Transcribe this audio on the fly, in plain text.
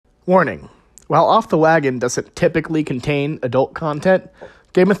Warning. While Off the Wagon doesn't typically contain adult content,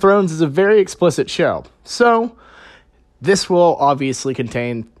 Game of Thrones is a very explicit show. So, this will obviously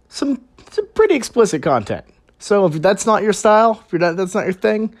contain some pretty explicit content. So if that's not your style, that's not your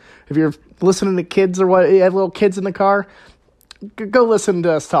thing, if you're listening to kids or what, you have little kids in the car, go listen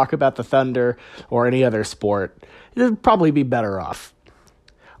to us talk about the Thunder or any other sport. You'd probably be better off.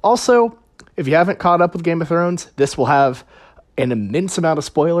 Also, if you haven't caught up with Game of Thrones, this will have an immense amount of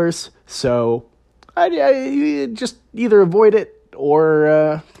spoilers, so I just either avoid it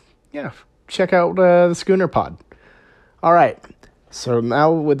or check out the Schooner Pod. All right, so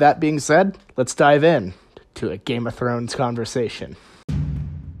now with that being said, let's dive in to a Game of Thrones conversation.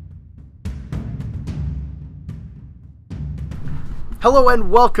 Hello and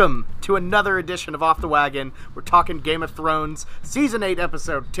welcome to another edition of Off the Wagon. We're talking Game of Thrones, Season 8,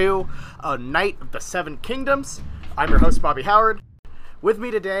 Episode 2, A Night of the Seven Kingdoms. I'm your host, Bobby Howard. With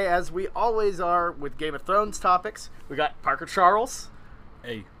me today, as we always are with Game of Thrones topics, we got Parker Charles.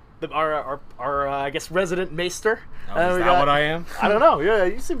 Hey. Our I guess, resident maester. Is that what I am? I don't know. Yeah,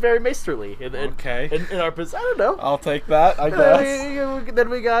 you seem very maesterly. Okay. In our position. I don't know. I'll take that, I guess. Then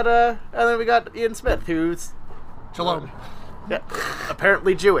we got Ian Smith, who's Shalom. Yeah,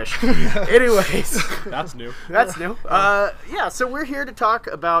 apparently Jewish. Anyways, that's new. That's new. So we're here to talk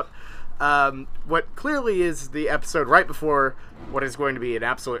about what clearly is the episode right before what is going to be an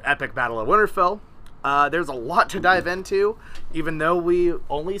absolute epic battle of Winterfell. There's a lot to dive into, even though we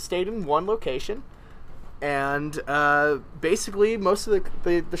only stayed in one location, and basically most of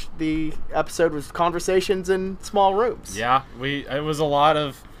the episode was conversations in small rooms. Yeah, it was a lot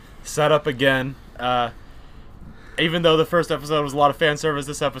of setup again. Even though the first episode was a lot of fan service,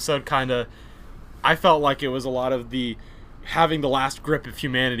 this episode I felt like it was a lot of the having the last grip of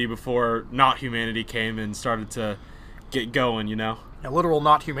humanity before not humanity came and started to get going, you know? A literal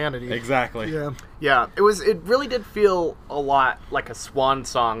not humanity. Exactly. Yeah. It really did feel a lot like a swan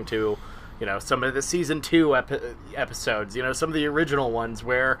song to, some of the season 2 episodes, some of the original ones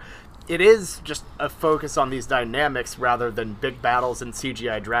where it is just a focus on these dynamics rather than big battles and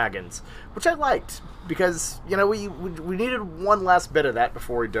CGI dragons, which I liked because, we needed one last bit of that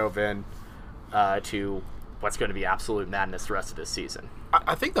before we dove in to what's going to be absolute madness the rest of this season.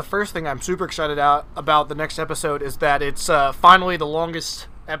 I think the first thing I'm super excited about the next episode is that it's finally the longest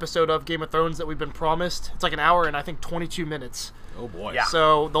episode of Game of Thrones that we've been promised. It's like an hour and I think 22 minutes. Oh boy. Yeah.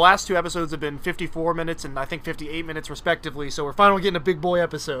 So the last two episodes have been 54 minutes and I think 58 minutes respectively, so we're finally getting a big boy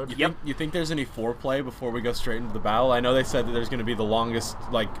episode. You think there's any foreplay before we go straight into the battle? I know they said that there's going to be the longest,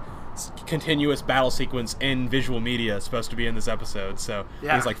 continuous battle sequence in visual media supposed to be in this episode, so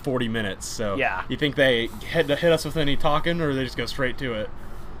it's like 40 minutes. So you think they hit us with any talking, or they just go straight to it?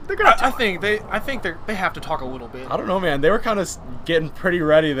 They're gonna I think they have to talk a little bit. I don't know, man. They were kind of getting pretty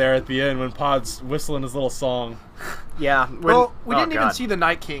ready there at the end when Pod's whistling his little song. Yeah. We didn't even see the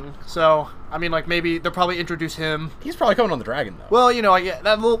Night King, so maybe they'll probably introduce him. He's probably coming on the dragon, though. Well,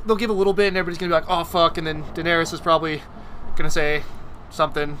 they'll give a little bit, and everybody's gonna be like, "Oh fuck," and then Daenerys is probably gonna say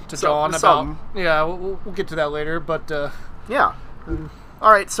something to Jon about. Yeah, we'll get to that later, but yeah.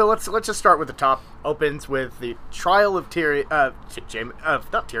 All right, so let's just start with the top. Opens with the trial of Tyrion,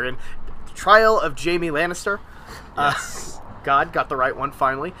 trial of Jaime Lannister. Yes. God, got the right one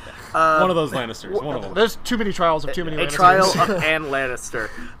finally. One of those Lannisters. One of them. There's too many trials of too many Lannisters. A trial of Anne Lannister.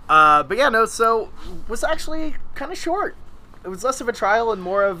 So was actually kind of short. It was less of a trial and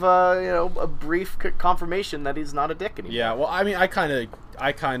more of a brief confirmation that he's not a dick anymore. Yeah, well, I mean, I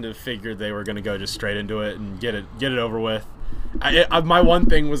kind of figured they were going to go just straight into it and get it over with. My one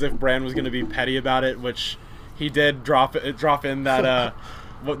thing was if Bran was going to be petty about it, which he did drop in that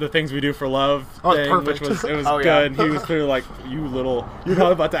what the things we do for love thing, perfect. which was good. Yeah. And he was clearly like, you're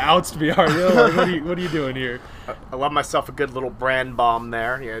not about to oust me, are you? Like, what are you doing here? I love myself a good little Bran bomb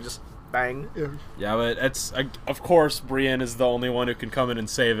there. Just bang. Yeah, but of course Brienne is the only one who can come in and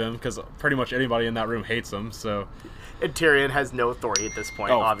save him because pretty much anybody in that room hates him. So, and Tyrion has no authority at this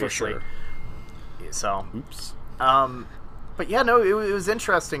point, obviously. For sure. So, oops. But yeah, no, it was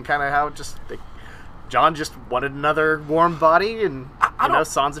interesting, kind of how Jon just wanted another warm body, and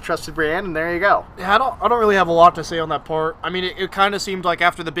Sansa trusted Brienne, and there you go. Yeah, I don't really have a lot to say on that part. I mean, it kind of seemed like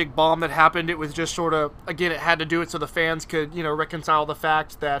after the big bomb that happened, it was just sort of, again, it had to do it so the fans could, reconcile the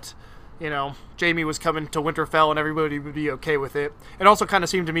fact that, Jaime was coming to Winterfell and everybody would be okay with it. It also kind of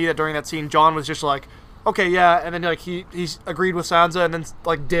seemed to me that during that scene, Jon was just like, okay, yeah, and then he's agreed with Sansa and then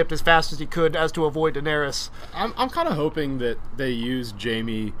dipped as fast as he could as to avoid Daenerys. I'm kind of hoping that they use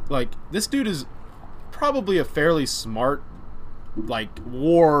Jaime. This dude is probably a fairly smart,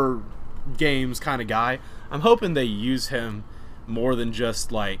 war games kind of guy. I'm hoping they use him more than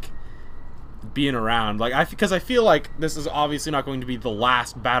just like being around. Like because I feel like this is obviously not going to be the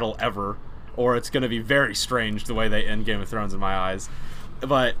last battle ever, or it's going to be very strange the way they end Game of Thrones in my eyes.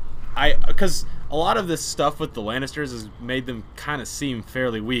 But because a lot of this stuff with the Lannisters has made them kind of seem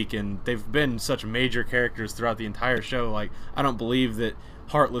fairly weak, and they've been such major characters throughout the entire show. Like, I don't believe that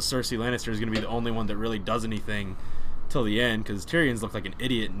heartless Cersei Lannister is going to be the only one that really does anything till the end, because Tyrion's looked like an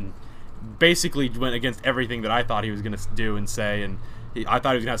idiot and basically went against everything that I thought he was going to do and say, and I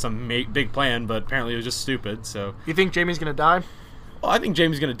thought he was going to have some big plan, but apparently it was just stupid. So You think Jaime's gonna die? well, I think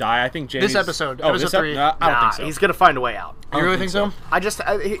Jaime's going to die. I think Jaime's... This episode, Oh, episode this 3. I don't think so. He's gonna find a way out. You really think so?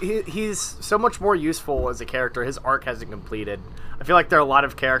 He's so much more useful as a character. His arc hasn't completed. I feel like there are a lot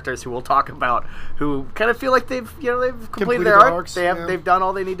of characters who we'll talk about who kind of feel like they've completed their arc. arcs, They've done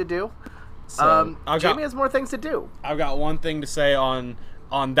all they need to do. So, Jaime has more things to do. I've got one thing to say on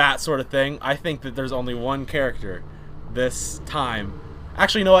that sort of thing. I think that there's only one character this time.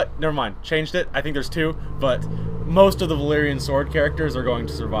 Actually, you know what? Never mind. Changed it. I think there's two, but most of the Valyrian sword characters are going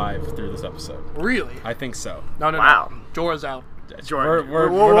to survive through this episode. Really? I think so. No. Wow. Jorah's out. We'll get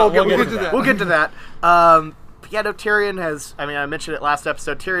to that. We'll get to that. Yeah, no, Tyrion has... I mean, I mentioned it last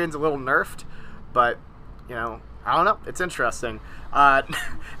episode. Tyrion's a little nerfed, but, I don't know. It's interesting.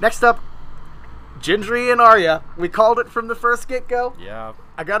 Next up, Gendry and Arya. We called it from the first get-go. Yeah.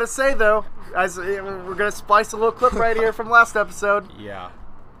 I gotta say, though, we're gonna splice a little clip right here from last episode. Yeah.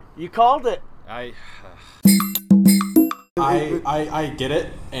 You called it. I get it,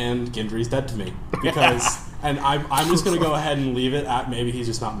 and Gendry's dead to me because, and I'm just gonna go ahead and leave it at maybe he's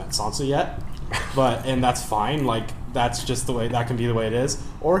just not met Sansa yet, and that's fine. Like that's just the way that can be the way it is,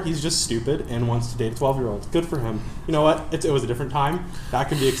 or he's just stupid and wants to date a 12-year-old. Good for him. You know what? It was a different time. That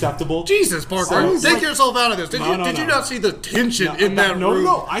can be acceptable. Jesus, Parker, take yourself out of this. Did you not see the tension in that room?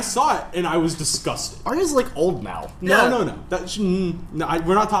 No, I saw it and I was disgusted. Arya's like old now. No.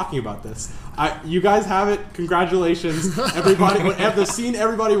 We're not talking about this. You guys have it. Congratulations, everybody. The scene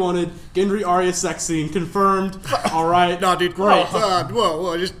everybody wanted. Gendry Arya sex scene confirmed. All right. No, dude. Great.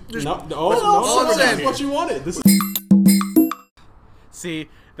 Whoa. Just No, I'm saying that's what you wanted. This is see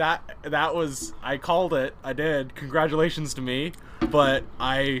that was I called it. I did. Congratulations to me, but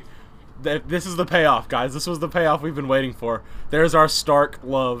this is the payoff, guys. This was the payoff we've been waiting for. There's our Stark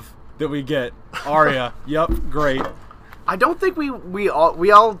love that we get. Arya. Yep, great. I don't think we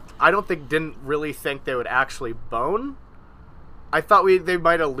all I don't think didn't really think they would actually bone. I thought they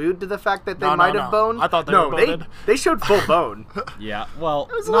might allude to the fact that they might have boned. I thought they were boned. They showed full bone. Yeah, well,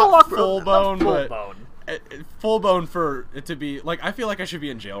 was a little not awkward. full bone, Not full but bone. Full bone for it to be like I feel like I should be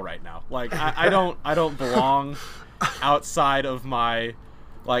in jail right now. Like I don't belong outside of my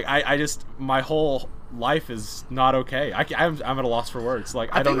I just my whole life is not okay. I'm at a loss for words.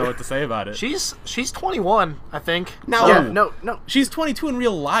 Like I don't know what to say about it. She's 21, I think. No, No. She's 22 in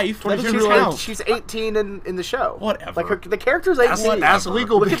real life. That doesn't She's, count. she's 18 in the show. Whatever. Like the character's 18. That's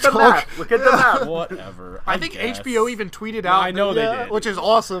legal. Look at the map. Look at the map. Whatever. I think guess. HBO even tweeted out. I know they did. which is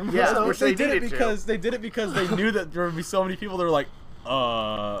awesome. Yeah, which They they did it needed to. because they knew that there would be so many people that were like, What's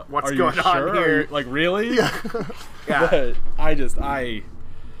are going you on sure? here? Are you, like really? Yeah. But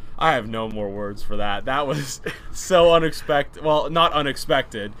I have no more words for that. That was so unexpected. Well, not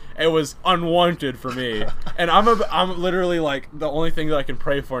unexpected. It was unwanted for me. And I'm literally like the only thing that I can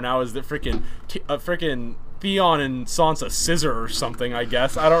pray for now is that freaking Theon and Sansa scissor or something. I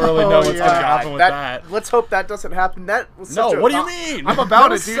guess I don't really know what's gonna happen with that. Let's hope that doesn't happen. That was No, such a, what do you mean? I'm about That it,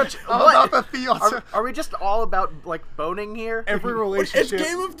 was dude. such- I'm what? about the Theon. Are we just all about like boning here? Every It's relationship.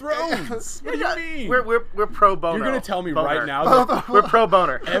 Game of Thrones. What do you mean? We're pro boner. You're gonna tell me Boner. right now that We're pro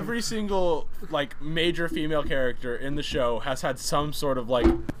boner. every single major female character in the show has had some sort of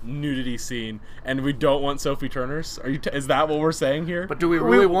nudity scene, and we don't want Sophie Turner's? Is that what we're saying here? But do we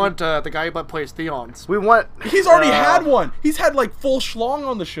really want the guy who plays Theon's? We want. He's already had one. He's had full schlong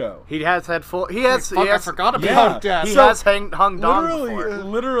on the show. He has had full. He has. Fuck, he has I forgot Yeah. about that. He So, has hung dong before.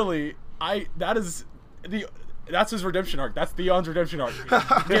 Literally, that's his redemption arc. That's Theon's redemption arc.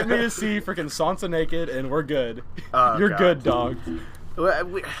 Get me to see freaking Sansa naked, and we're good. Oh, You're God. good, dog.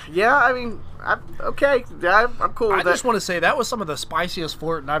 Yeah, I mean, okay. I'm cool with I that. just want to say that was some of the spiciest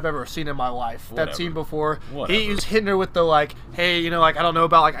flirting I've ever seen in my life. Whatever. That scene before, Whatever. he was hitting her with the hey, I don't know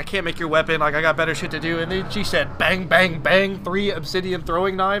about I can't make your weapon, I got better shit to do, and then she said bang, bang, bang, 3 obsidian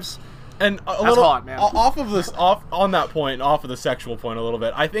throwing knives. And a That's little hot, man. off on that point, off of the sexual point a little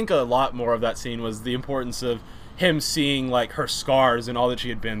bit. I think a lot more of that scene was the importance of him seeing her scars and all that she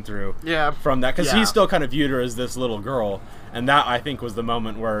had been through. Yeah. From that, because Yeah. he still kind of viewed her as this little girl, and that I think was the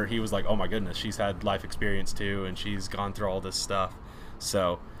moment where he was like, "Oh my goodness, she's had life experience too, and she's gone through all this stuff."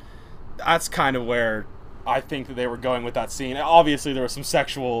 So that's kind of where I think that they were going with that scene. Obviously, there was some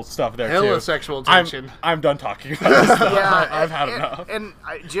sexual stuff there, too. Hella sexual tension. I'm done talking about this stuff. Yeah, I've had enough. And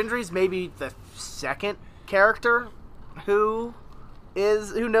Gendry's maybe the second character who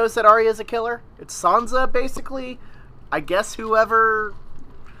knows that Arya is a killer. It's Sansa, basically. I guess whoever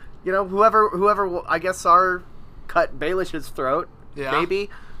I guess cut Baelish's throat, maybe.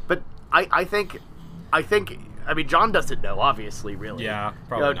 But I think Jon doesn't know, obviously, really. Yeah,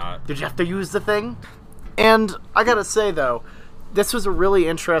 probably not. Did you have to use the thing? And I gotta say, though, this was a really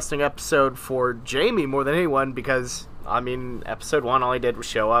interesting episode for Jaime more than anyone because, episode 1, all he did was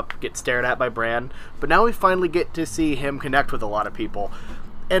show up, get stared at by Bran, but now we finally get to see him connect with a lot of people.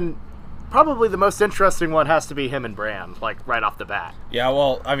 And probably the most interesting one has to be him and Bran, right off the bat. Yeah,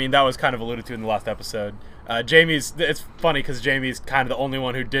 well, that was kind of alluded to in the last episode. It's funny because Jaime's kind of the only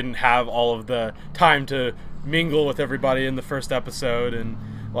one who didn't have all of the time to mingle with everybody in the first episode, and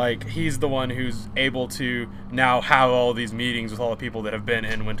he's the one who's able to now have all these meetings with all the people that have been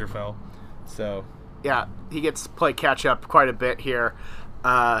in Winterfell. So yeah, he gets to play catch up quite a bit here,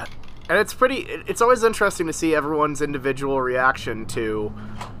 and it's always interesting to see everyone's individual reaction to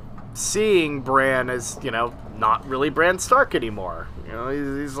seeing Bran as not really Bran Stark anymore.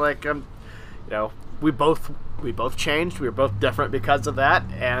 He's like, we both changed. We were both different because of that,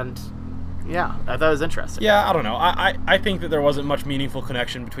 and yeah, I thought it was interesting. Yeah, I don't know. I think that there wasn't much meaningful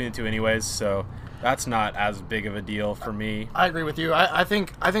connection between the two anyways, so that's not as big of a deal for me. I agree with you. I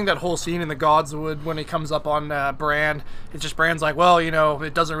think that whole scene in the Godswood when he comes up on Bran, it's just Bran's like, well,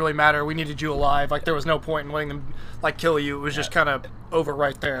 it doesn't really matter. We needed you alive. There was no point in letting them kill you. It was just kind of over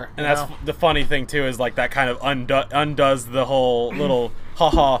right there. And that's the funny thing too is that kind of undoes the whole little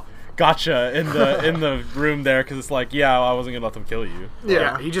haha gotcha in the room there because it's I wasn't gonna let them kill you.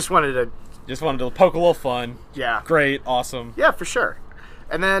 Yeah, he just wanted to poke a little fun. Yeah, great, awesome. Yeah, for sure.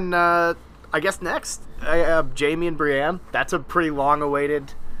 And then I guess next, Jaime and Brienne. That's a pretty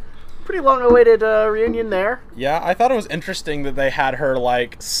long-awaited reunion there. Yeah, I thought it was interesting that they had her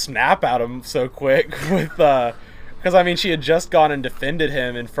snap at him so quick with because she had just gone and defended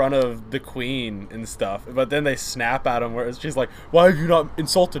him in front of the queen and stuff, but then they snap at him where she's like, "Why have you not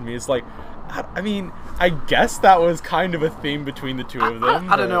insulted me?" It's I guess that was kind of a theme between the two of them.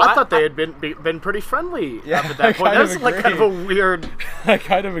 I don't know. I thought they had been pretty friendly up at that point. That was kind of a weird. I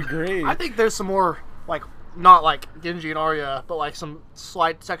kind of agree. I think there's some more not Genji and Arya, but some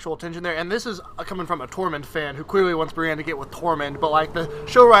slight sexual tension there. And this is coming from a Tormund fan who clearly wants Brienne to get with Tormund. But the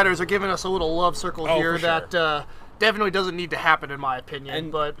show writers are giving us a little love circle here that definitely doesn't need to happen in my opinion.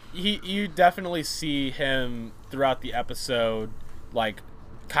 And but you definitely see him throughout the episode,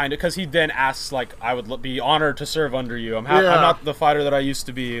 kind of, because he then asks I would be honored to serve under you. I'm not the fighter that I used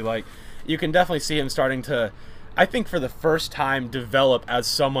to be. You can definitely see him starting to, I think for the first time, develop as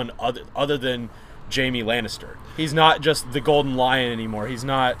someone other than Jaime Lannister. He's not just the Golden Lion anymore. He's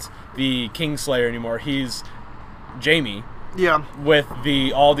not the Kingslayer anymore. He's Jaime. Yeah. With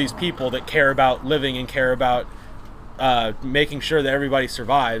all these people that care about living and care about making sure that everybody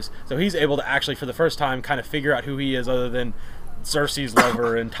survives. So he's able to actually, for the first time, kind of figure out who he is other than Cersei's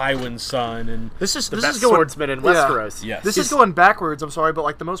lover and Tywin's son, and this is going, swordsman in Westeros. Yes. This is going backwards, I'm sorry,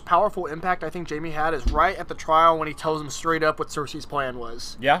 but the most powerful impact I think Jaime had is right at the trial when he tells him straight up what Cersei's plan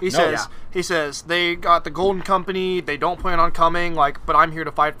was. Yeah. He says they got the Golden Company, they don't plan on coming, but I'm here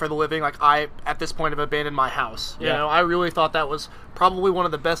to fight for the living, I at this point have abandoned my house. You know, I really thought that was probably one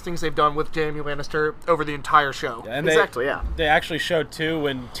of the best things they've done with Jaime Lannister over the entire show. Yeah, and they actually showed too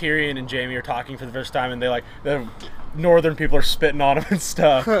when Tyrion and Jaime are talking for the first time, and the northern people are spitting on him and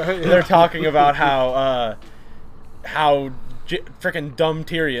stuff. They're talking about how freaking dumb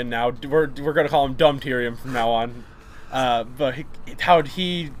Tyrion now. We're gonna call him dumb Tyrion from now on. But how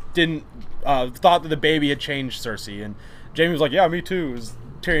he didn't thought that the baby had changed Cersei, and Jaime was like, "Yeah, me too."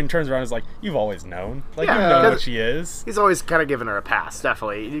 Tyrion turns around and is like, "You've always known. You know what she is." He's always kind of given her a pass,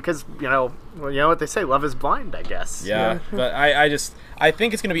 definitely, because you know what they say, love is blind, I guess. Yeah, but I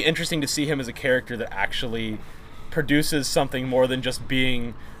think it's gonna be interesting to see him as a character that actually produces something more than just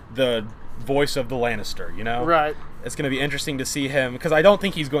being the voice of the Lannister, Right. It's going to be interesting to see him, because I don't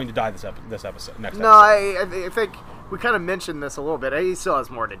think he's going to die this episode. I think we kind of mentioned this a little bit. He still has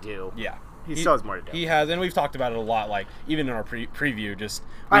more to do. Yeah. He still has more to do. He has, and we've talked about it a lot, even in our preview,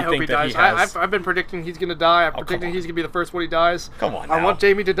 I hope he dies. I've been predicting he's going to die. I'm predicting he's going to be the first one he dies. Come on now. I want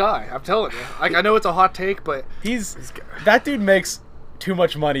Jaime to die. I'm telling you. I know it's a hot take, but... That dude makes too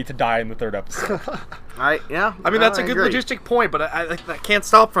much money to die in the third episode. That's a good logistic point, but I can't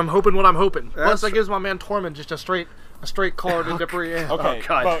stop from hoping what I'm hoping. Plus, that gives my man Tormund just a straight card to debris. Okay, oh,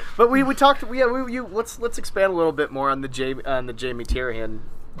 God. But we talked. Let's expand a little bit more on the Jaime Tyrion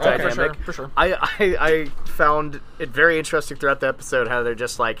dynamic. For sure. I found it very interesting throughout the episode how they're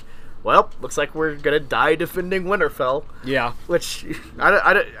just like, well, looks like we're gonna die defending Winterfell. Yeah. Which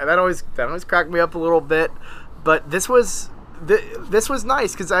that always cracked me up a little bit, but this was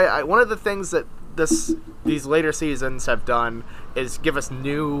nice because I one of the things that these later seasons have done is give us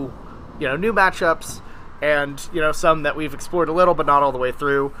new matchups. And, some that we've explored a little, but not all the way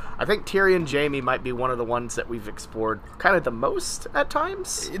through. I think Tyrion Jaime might be one of the ones that we've explored kind of the most at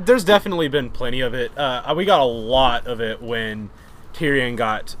times. There's definitely been plenty of it. We got a lot of it when Tyrion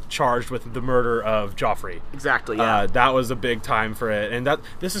got charged with the murder of Joffrey. Exactly, yeah. That was a big time for it. And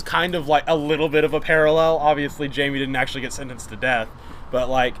this is kind of like a little bit of a parallel. Obviously, Jaime didn't actually get sentenced to death. But,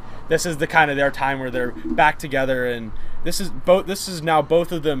 like, this is the kind of their time where they're back together. And this is now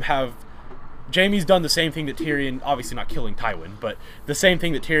both of them have... Jaime's done the same thing that Tyrion, obviously not killing Tywin, but the same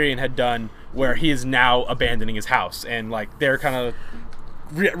thing that Tyrion had done where he is now abandoning his house. And, like, they're kind of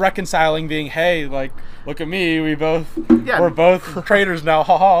reconciling being, hey, like, look at me, we're both traitors now,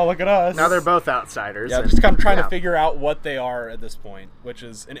 haha, look at us. Now they're both outsiders. Yeah, just kind of trying to figure out what they are at this point, which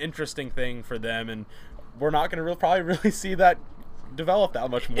is an interesting thing for them, and we're not going to probably really see that develop that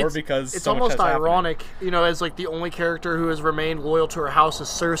much more because it's so much almost has ironic, as like the only character who has remained loyal to her house is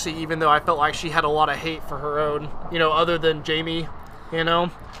Cersei, even though I felt like she had a lot of hate for her own, other than Jaime,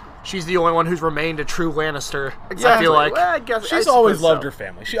 she's the only one who's remained a true Lannister. Exactly. I feel like I guess she's always loved her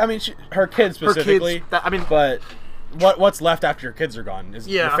family. Her kids specifically. But what's left after your kids are gone is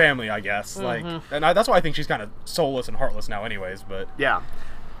your family, I guess. Like, and that's why I think she's kind of soulless and heartless now, anyways. But yeah.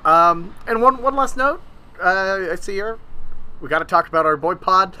 And one last note. I see here. We got to talk about our boy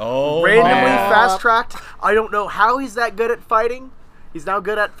Pod. Oh, randomly fast-tracked. I don't know how he's that good at fighting. He's now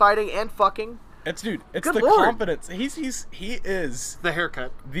good at fighting and fucking. It's Good the Lord. confidence. He is the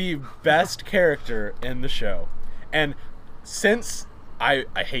haircut. the best character in the show, and since I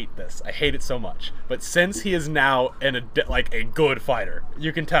hate this, I hate it so much. But since he is now a good fighter,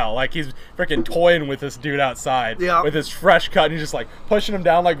 you can tell. Like, he's freaking toying with this dude outside with his fresh cut, and he's just like pushing him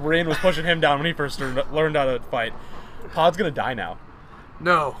down like Brienne was pushing him down when he first learned how to fight. Pod's gonna die now.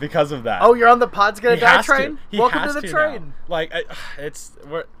 No. Because of that. Oh, you're on the Pod's gonna die train? Welcome to the train. Now. Like,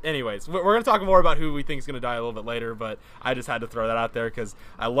 anyways, we're gonna talk more about who we think is gonna die a little bit later, but I just had to throw that out there because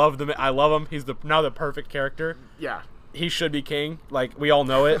I love him. He's now the perfect character. Yeah. He should be king. Like, we all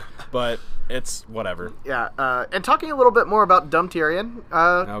know it, but it's whatever. Yeah. And talking a little bit more about dumb Tyrion.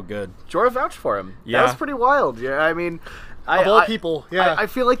 Oh, good. Jorah vouched for him. Yeah. That was pretty wild. Yeah. I mean. Of all people, yeah. I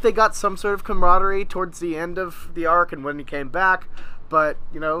feel like they got some sort of camaraderie towards the end of the arc and when he came back, but,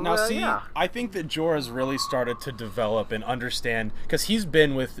 Now, I think that Jorah's really started to develop and understand, because he's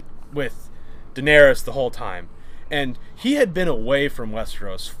been with Daenerys the whole time, and he had been away from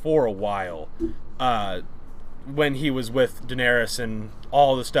Westeros for a while when he was with Daenerys and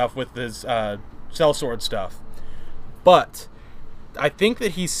all the stuff with his sellsword stuff. But I think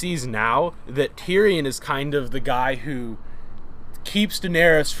that he sees now that Tyrion is kind of the guy who keeps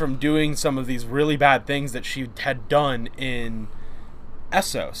Daenerys from doing some of these really bad things that she had done in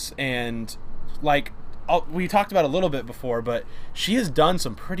Essos. And, like, we talked about a little bit before, but she has done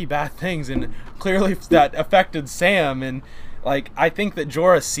some pretty bad things, and clearly that affected Sam. And, like, I think that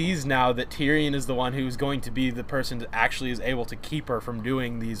Jorah sees now that Tyrion is the one who's going to be the person that actually is able to keep her from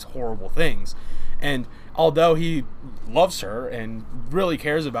doing these horrible things. And although he loves her and really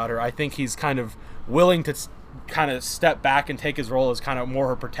cares about her, I think he's kind of willing to kind of step back and take his role as kind of more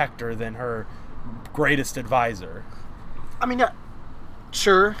her protector than her greatest advisor. I mean,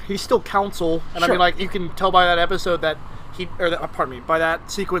 sure, he's still counsel, and Sure. I mean, like, you can tell by that episode that by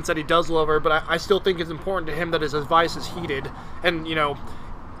that sequence that he does love her, but I still think it's important to him that his advice is heeded, and,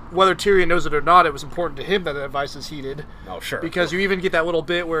 whether Tyrion knows it or not, it was important to him that the advice is heeded. Oh, sure. Because you even get that little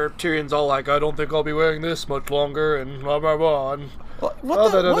bit where Tyrion's all like, I don't think I'll be wearing this much longer, and blah, blah, blah, and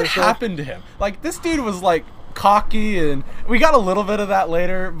What happened to him? Like, this dude was, like, cocky, and we got a little bit of that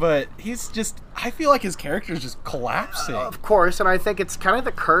later, but he's just, I feel like his character is just collapsing. Of course, and I think it's kind of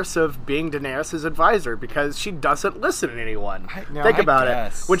the curse of being Daenerys' advisor because she doesn't listen to anyone. Think about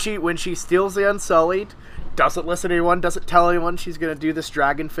it. When she steals the Unsullied, doesn't listen to anyone, doesn't tell anyone she's going to do this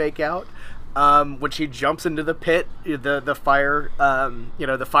dragon fake out. When she jumps into the pit, the fire,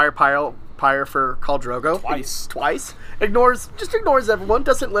 the fire pyre for Khal Drogo twice, ignores everyone,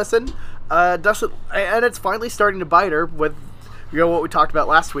 doesn't listen, and it's finally starting to bite her with, what we talked about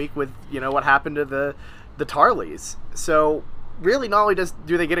last week with, what happened to the Tarleys. So really, not only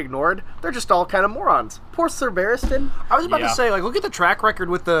do they get ignored, they're just all kind of morons. Poor Ser Barristan. I was about to say, like, look at the track record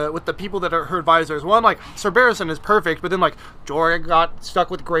with the people that are her advisors. One, like, Ser Barristan is perfect, but then, like, Jorah got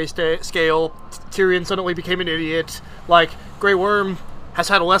stuck with Grayscale, Tyrion suddenly became an idiot, like, Grey Worm has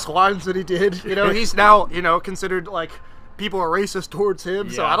had less lines than he did. You know, he's now, you know, considered like people are racist towards him.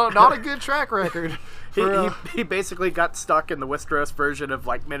 So Yeah. not a good track record. He basically got stuck in the Westeros version of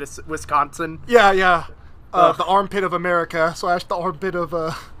like Wisconsin. Yeah. The armpit of America / the armpit of.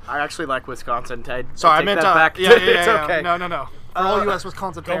 I actually like Wisconsin. Sorry, I take meant that back. Yeah. It's okay. No. For all U.S.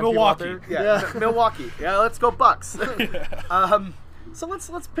 Wisconsin fans, people out Milwaukee. there. Yeah, Milwaukee. Yeah, let's go Bucks. So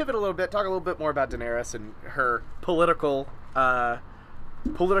let's pivot a little bit. Talk a little bit more about Daenerys and her political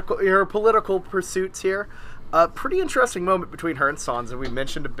pursuits here. Pretty interesting moment between her and Sansa. We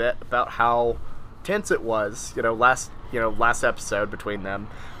mentioned a bit about how tense it was, last episode between them,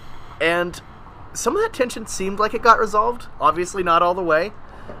 and some of that tension seemed like it got resolved. Obviously, not all the way.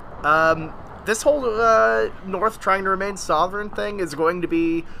 This whole North trying to remain sovereign thing is going to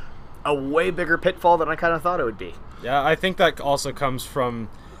be a way bigger pitfall than I kind of thought it would be. Yeah, I think that also comes from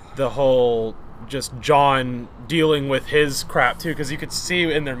the whole just Jon dealing with his crap too, because you could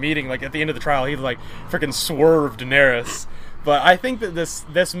see in their meeting, like at the end of the trial, he like freaking swerved Daenerys. But I think that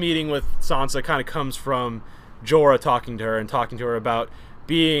this meeting with Sansa kind of comes from Jorah talking to her about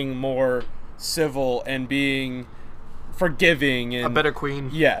being more civil and being forgiving and A better queen.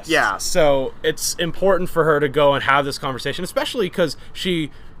 Yes. Yeah. So it's important for her to go and have this conversation, especially because she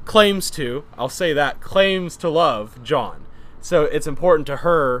claims to love Jon. So it's important to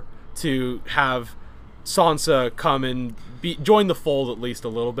her to have Sansa come and join the fold at least a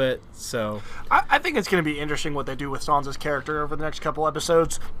little bit. So I think it's going to be interesting what they do with Sansa's character over the next couple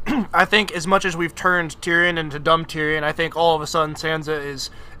episodes. I think as much as we've turned Tyrion into dumb Tyrion, I think all of a sudden Sansa is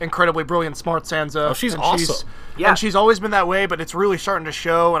incredibly brilliant, smart Sansa. Oh, she's and awesome. And she's always been that way, but it's really starting to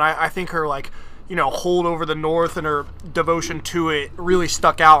show, and I think her, hold over the North and her devotion to it really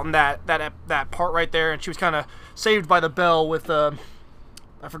stuck out in that part right there, and she was kind of saved by the bell with,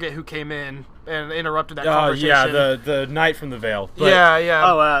 I forget who came in and interrupted that conversation. Yeah, the knight from the Vale. But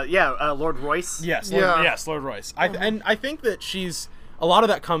Yeah. Lord Royce. Yes, Yeah. Lord Royce. And I think that a lot of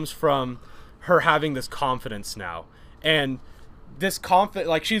that comes from her having this confidence now, and this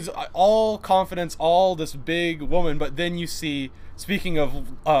like she's all confidence, all this big woman. But then you see, speaking of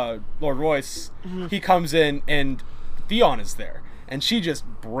Lord Royce, he comes in and Theon is there, and she just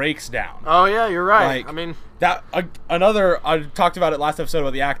breaks down. Oh yeah, you're right. Like, I mean, that I talked about it last episode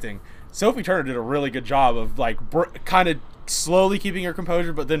about the acting. Sophie Turner did a really good job of kind of slowly keeping her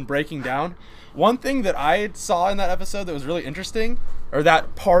composure, but then breaking down. One thing that I saw in that episode that was really interesting, or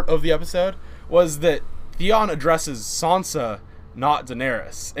that part of the episode, was that Theon addresses Sansa, not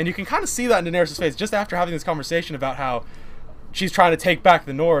Daenerys, and you can kind of see that in Daenerys' face just after having this conversation about how she's trying to take back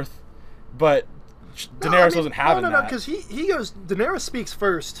the North, but Daenerys wasn't having that. No, because he goes, Daenerys speaks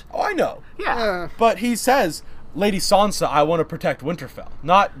first. Oh, I know. Yeah. But he says, Lady Sansa, I want to protect Winterfell,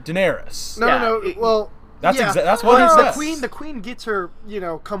 not Daenerys. No. That's yeah. that's what he says. The queen gets her,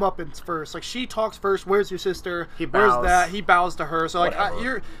 comeuppance first. Like, she talks first. Where's your sister? He bows. Where's that? He bows to her. So like, I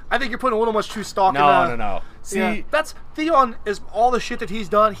think you're putting a little much too stock in that. No. See, Yeah. That's Theon is all the shit that he's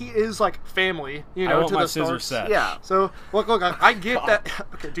done. He is like family, I want to my the scissors Starks. set. Yeah. So look, I get that.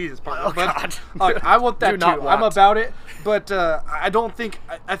 Okay, Jesus, Oh, God. Look, I want that Do too. not I'm want. about it, but I don't think.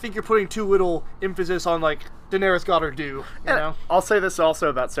 I think you're putting too little emphasis on like Daenerys got her due. You know. I'll say this also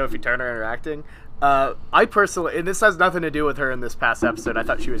about Sophie Turner interacting. I personally, and this has nothing to do with her in this past episode, I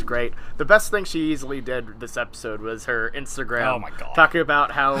thought she was great. The best thing she easily did this episode was her Instagram. Oh my God. Talking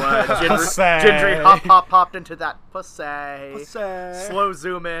about how Pussy. Gendry hopped into that pussy. Slow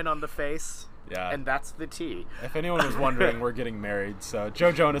zoom in on the face. Yeah. And that's the tea. If anyone was wondering, we're getting married, so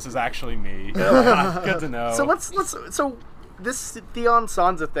Joe Jonas is actually me. Good to know. So this Theon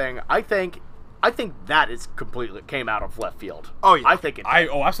Sansa thing, I think that is completely came out of left field. Oh, yeah. I think it.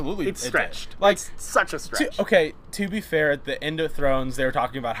 Absolutely. It's it stretched. did. Like, It's such a stretch. to be fair, at the end of Thrones, they were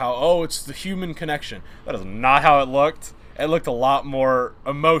talking about how, it's the human connection. That is not how it looked. It looked a lot more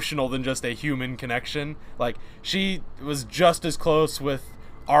emotional than just a human connection. Like, she was just as close with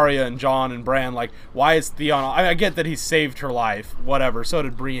Arya and Jon and Bran. Like, why is Theon? I get that he saved her life, whatever. So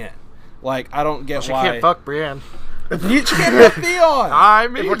did Brienne. Like, I don't get She why. can't fuck Brienne. She can't fuck Theon. I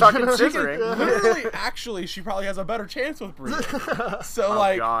mean, If we're talking She can- scissoring. literally, actually, she probably has a better chance with Brienne. So,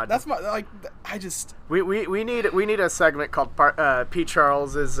 God. that's my, I just... We need a segment called P.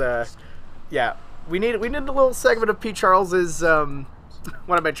 Charles's. We need a little segment of P. Charles's.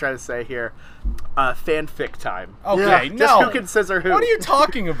 What am I trying to say here? Fanfic time. Okay, Yeah. no. Just who can scissor who? What are you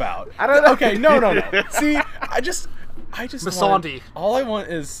talking about? I don't know. Okay, no. See, I just Missandei. want, all I want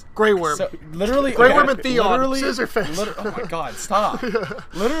is Grey Worm. literally, Grey Worm and Theon. literally, Scissor fest. oh my God, stop!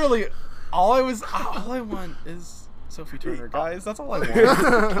 Literally, all I want is Sophie Turner, guys. That's all I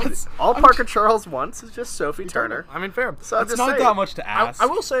want. All Parker Charles wants is just Sophie Turner. I mean, fair. So I'm It's just not saying. that much to ask. I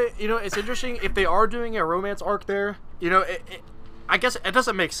will say, it's interesting if they are doing a romance arc there. I guess it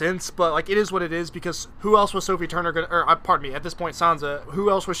doesn't make sense, but like it is what it is because who else was Sophie Turner gonna? Or pardon me, at this point, Sansa. Who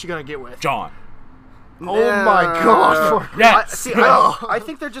else was she gonna get with? John. Oh my God! Yes. I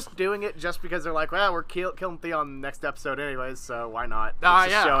think they're just doing it just because they're like, well, we're killing Theon next episode anyways, so why not?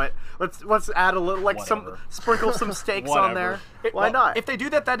 Let's just show it. Let's add a little, sprinkle some stakes on there. Why not? If they do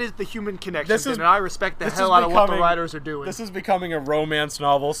that, that is the human connection. This is- and I respect the this hell is out of what the becoming- writers are doing. This is becoming a romance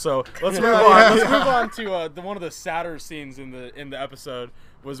novel, so let's move on. Let's move on to one of the sadder scenes in the episode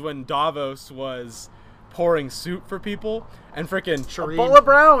was when Davos was pouring soup for people and freaking Shireen. Bola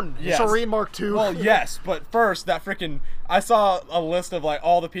Brown. Yes. Shireen Mark II. Well, yes, but first that freaking I saw a list of like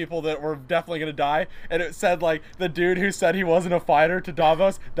all the people that were definitely gonna die, and it said like the dude who said he wasn't a fighter to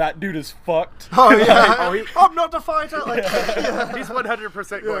Davos, that dude is fucked. Oh yeah. I'm not the fighter. Like, He's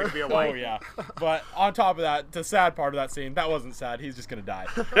 100% going to be a white. Oh yeah, but on top of that, the sad part of that scene, that wasn't sad. He's just gonna die.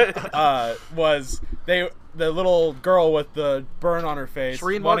 Was the little girl with the burn on her face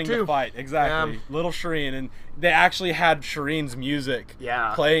Shireen wanting Mark to II. fight, exactly, little Shireen, and they actually had Shireen's music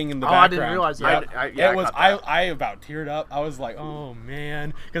playing in the I background. didn't realize that. It was I about teared up. I was like, oh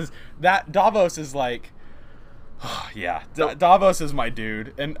man, because that Davos is like. Davos is my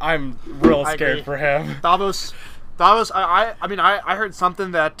dude, and I'm real I scared agree. for him. Davos. I heard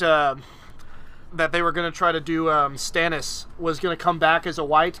something that that they were gonna try to do. Stannis was gonna come back as a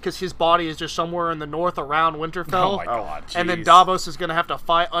white because his body is just somewhere in the north around Winterfell. Oh my god! And then jeez. Davos is gonna have to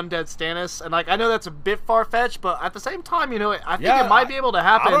fight undead Stannis, and like I know that's a bit far fetched, but at the same time, I think it might be able to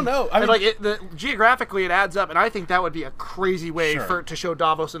happen. I don't know. I And, mean, geographically it adds up, and I think that would be a crazy way Sure. to show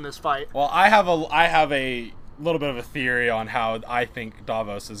Davos in this fight. Well, I have a little bit of a theory on how I think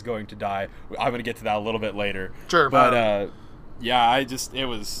Davos is going to die. I'm going to get to that a little bit later. Sure. But that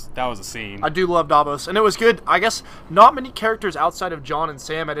was a scene. I do love Davos, and it was good. I guess not many characters outside of Jon and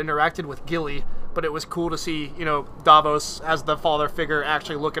Sam had interacted with Gilly, but it was cool to see, Davos as the father figure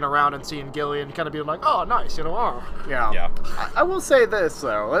actually looking around and seeing Gilly and kind of being like, oh, nice, oh. Yeah. I will say this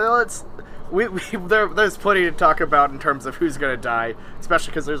though. There's plenty to talk about in terms of who's gonna die,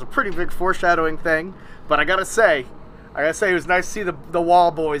 especially because there's a pretty big foreshadowing thing. But I gotta say, it was nice to see the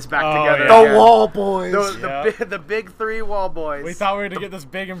Wall boys back together. yeah. again. Wall Boys. The big three Wall boys. We thought we were going to get this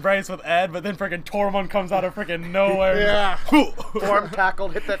big embrace with Ed, but then freaking Tormund comes out of freaking nowhere. Yeah. Torm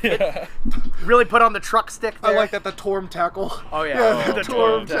tackled, hit really put on the truck stick I there. like that, the Torm tackle. Oh yeah, The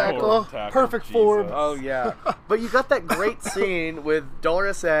Torm tackle. Perfect form. Oh yeah, but you got that great scene with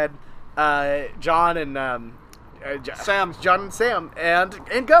Dolorous Ed, John and Sam. John and Sam,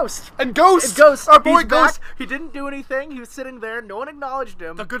 and Ghost. And Ghost. Ghost, Our boy he's Ghost. back. He didn't do anything. He was sitting there. No one acknowledged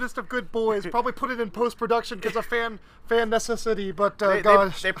him. The goodest of good boys. Probably put it in post-production because of fan necessity, but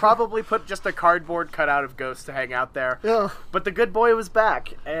They probably put just a cardboard cutout of Ghost to hang out there. Yeah. But the good boy was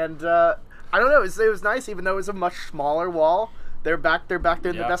back, and I don't know. It was nice, even though it was a much smaller wall. They're back doing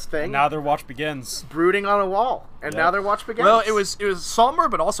the best thing. And now their watch begins. Brooding on a wall, and now their watch begins. Well, it was somber,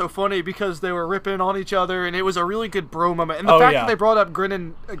 but also funny because they were ripping on each other, and it was a really good bro moment. And the fact that they brought up Grin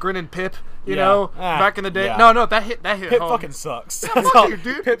and Pip, back in the day. Yeah. No, that hit Pip home. fucking sucks. Fuck you,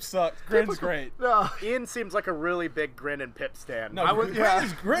 dude. Pip sucks. Grin's great. No. Ian seems like a really big Grin and Pip stan. No,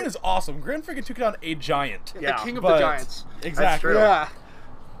 Grin is awesome. Grin freaking took down a giant. Yeah. The king of But- the giants. Exactly. true. Yeah.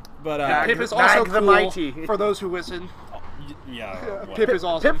 But Pip is Mag also the cool Mighty. for those who listen. yeah. Pip is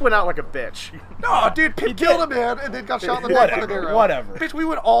awesome. Pip went out like a bitch. No, dude, Pip killed a man and then got shot in the neck with an arrow. Whatever. Bitch, we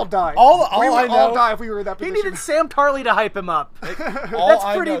would all die. All we would I all know- die if we were in that He position. needed Sam Tarley to hype him up. All That's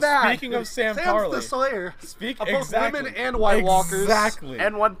I pretty know- bad. Speaking of Sam Sam's Tarley, the slayer speak of both exactly. women and White Walkers. Exactly.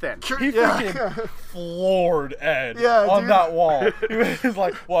 And one thing. He freaking floored Ed Yeah, on dude. that wall. He was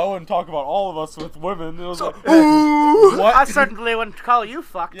like, "Well, I wouldn't talk about all of us with women." And it was like, Ooh. "What?" I certainly wouldn't call you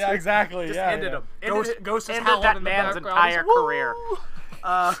fucked. Yeah, exactly. Just yeah, ended yeah. him. Ghost is ended howling that in the man's background. entire Woo. career.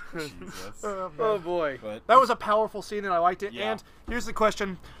 Jesus. Oh boy. But That was a powerful scene and I liked it. Yeah. And here's the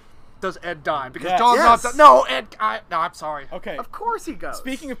question. Does Ed die? Because Yes. John's Yes. not No, Ed no, I'm sorry. okay. Of course he goes.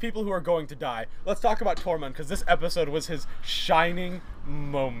 Speaking of people who are going to die, let's talk about Tormund because this episode was his shining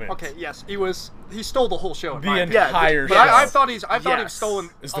moment. Okay, yes, he stole the whole show. in The my opinion. entire But show. I thought he's Yes. stolen.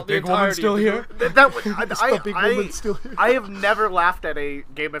 Is the the big woman entirety still of the here? movie. the big woman still here. I have never laughed at a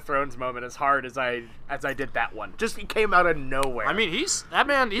Game of Thrones moment as hard as I did that one. Just he came out of nowhere. I mean, he's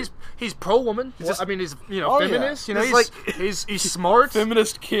pro woman. He's yeah. feminist. Just He's smart.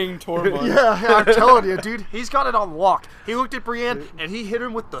 Feminist King Tormund. Yeah, I'm telling you, dude. He's got it on lock. He looked at Brienne and he hit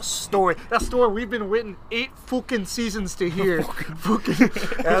him with the story. That story we've been waiting 8 fucking seasons to hear. fucking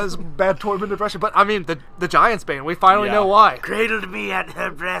That was bad Tormund impression. But I mean, the Giant's Bane. We finally know why. Cradled me at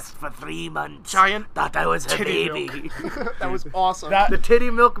her breast for 3 months. Giant Thought I was her titty baby. That was awesome. The titty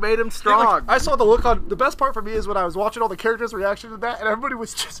milk made him Dude, strong. like, I saw the look on. The best part for me is when I was watching all the characters' reaction to that, and everybody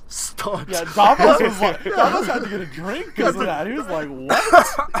was just stunned. Yeah, Davos was like, Davos had to get a drink because of that. He was like,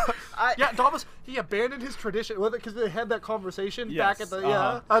 what? Yeah, Davos, he abandoned his tradition with it because they had that conversation Yes, back at the.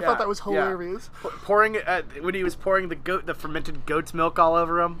 uh-huh. I thought that was hilarious. Pouring when he was pouring the fermented goat's milk all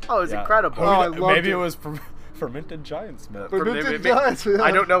over him. Oh, it was incredible. I loved Maybe it. it was fermented giant's milk. Fermented Giants. Yeah.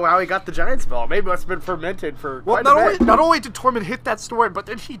 I don't know how he got the giant's milk. Maybe it must have been fermented for Well, quite a bit. not only did Tormund hit that story, but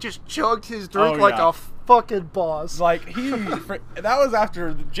then he just chugged his drink Oh, like yeah. a fucking boss. Like that was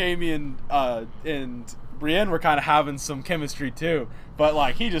after Jamie and Brienne were kind of having some chemistry too, but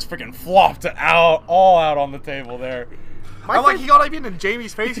like he just freaking flopped it all out on the table there. He got even in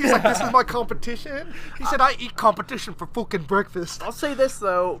Jamie's face. He's like, "This is my competition." He said, "I eat competition for fucking breakfast." I'll say this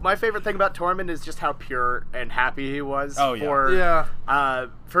though, my favorite thing about Tormund is just how pure and happy he was. Oh, yeah.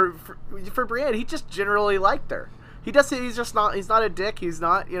 For Brienne, he just generally liked her. He's not a dick. He's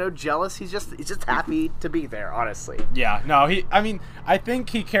not, jealous. He's just happy to be there, honestly. Yeah, no, I think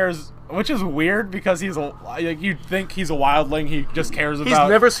he cares, which is weird because you'd think he's a wildling. He just cares about. He's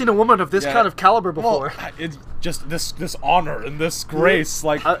never seen a woman of this kind of caliber before. Well, it's just this honor and this grace,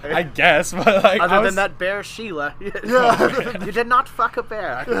 like I guess, but like Other than that bear Sheila, you did not fuck a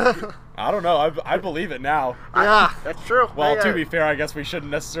bear. I don't know. I believe it now. Yeah. That's true. Well, Hey, to be fair, I guess we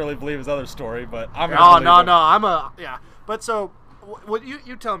shouldn't necessarily believe his other story, but I'm No. gonna believe it. Yeah. But so, what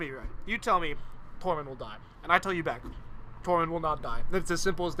you tell me, right? You tell me, Tormund will die, and I tell you back, Tormund will not die. It's as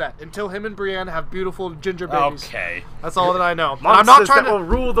simple as that. Until him and Brienne have beautiful ginger babies. Okay. That's all that I know. I'm monsters not trying that will to.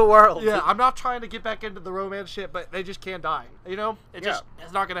 rule the world. Yeah, I'm not trying to get back into the romance shit, but they just can't die.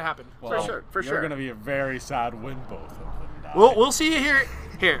 It's not gonna happen. Well, for You're sure. gonna be very sad when both of them die. We'll see you here.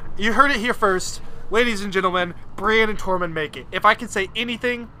 Here, you heard it here first, ladies and gentlemen. Brienne and Tormund make it. If I can say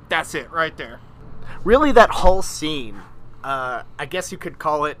anything, that's it right there. Really, that whole scene, I guess you could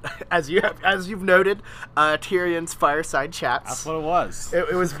call it, as you've noted, Tyrion's fireside chats. That's what it was.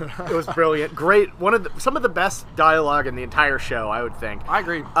 It was brilliant. Great. Some of the best dialogue in the entire show, I would think. I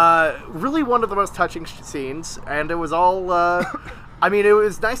agree. Really one of the most touching scenes, and it was all. I mean, it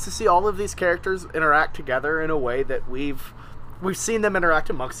was nice to see all of these characters interact together in a way that we've seen them interact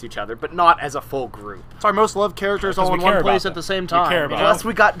amongst each other, but not as a full group. It's our most loved characters Because all we in care one about place them. at the same We time. care about them. Plus,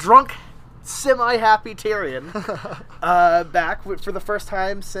 we got drunk, semi-happy Tyrion back for the first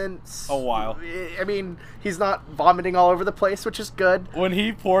time since A while. I mean, he's not vomiting all over the place, which is good. When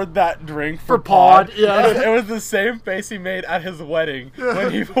he poured that drink for Pod, Pod, yeah. it was the same face he made at his wedding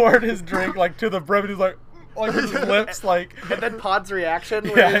when he poured his drink like to the brim. And he's like his lips like. And then Pod's reaction,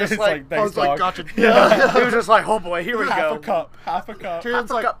 where Yeah, he just it's like, like, thanks, I was like, dog. gotcha. he was just like, oh boy, here we half go. a cup.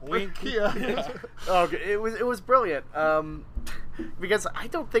 Tyrion's like, cup. wink. Yeah. Oh, it was brilliant. Because I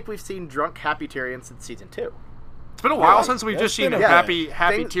don't think we've seen drunk happy Tyrion since season 2. It's been a while since we've just seen been a a happy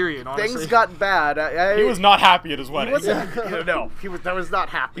Things- Tyrion, honestly. Things got bad. He was not happy at his He wedding. wasn't. No, that was not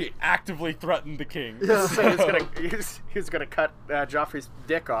happy. He actively threatened the king. So he was gonna cut Joffrey's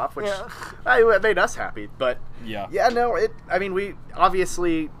dick off, which Yeah. it made us happy. But Yeah. no. I mean, we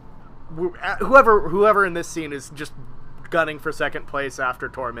obviously whoever in this scene is just gunning for second place after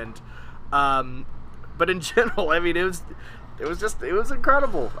Tormund. But in general, I mean, it was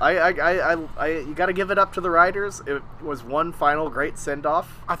incredible. You got to give it up to the writers. It was one final great send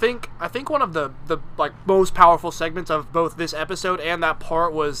off. I think one of the like most powerful segments of both this episode and that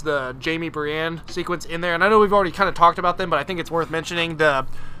part was the Jamie Brienne sequence in there. And I know we've already kind of talked about them, but I think it's worth mentioning the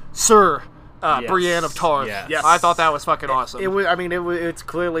Sir Brienne of Tarth. Yes. I thought that was fucking awesome. It was. I mean, it's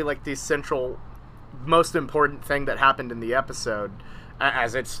clearly like the central, most important thing that happened in the episode,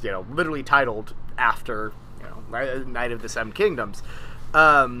 as it's literally titled after Night of the Seven Kingdoms,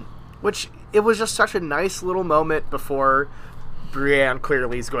 which it was just such a nice little moment before Brienne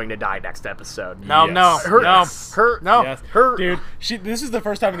clearly is going to die next episode. No, Yes. no. Dude, this is the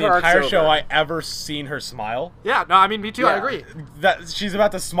first time in the Her arc's entire show over. I ever seen her smile. Yeah, no, I mean, me too. I Yeah. agree. That she's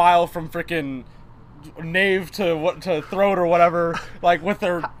about to smile from freaking nave to throat or whatever, like with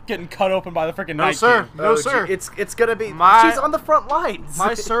her getting cut open by the freaking No, Night sir. King. No, sir. It's gonna be. My- she's on the front lines.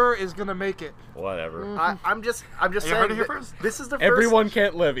 My Sir is gonna make it. Whatever. I'm just You saying. heard it here that first? This is the first. Everyone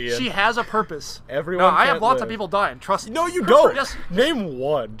can't live, Ian. She has a purpose. Everyone No, I can't have lots live. of people dying. Trust me. No, you don't. Yes. Name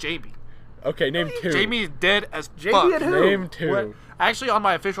one. Jamie. Okay, name two. Jamie's dead as Jamie fuck. and who? Name two. What? Actually, on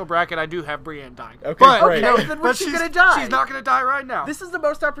my official bracket, I do have Brienne dying. Okay, but, great. Okay, then when's she gonna die? She's not gonna die right now. This is the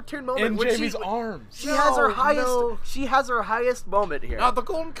most opportune moment. In when Jamie's arms. She has her No, highest. no. She has her highest moment here. Not the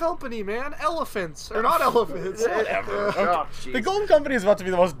Golden Company, man. Elephants. Or not elephants. Whatever. Oh, The jeez. Golden Company is about to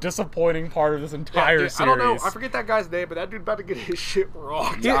be the most disappointing part of this entire Dude, series. I don't know. I forget that guy's name, but that dude's about to get his shit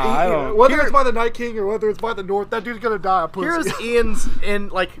rocked. I don't- Whether it's by the Night King or whether it's by the North, that dude's gonna die. Here's Ian's in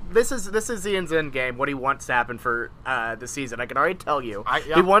like this is Ian's end game. What he wants to happen for the season, I can already tell you.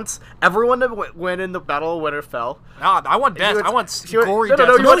 Yeah. He wants everyone to win in the Battle of Winterfell. Nah, I want death. You I want you- gory no, no, death.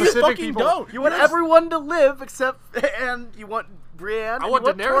 no, for you want- you specific fucking people. don't. You want everyone to live except, and you want Brienne. I and want you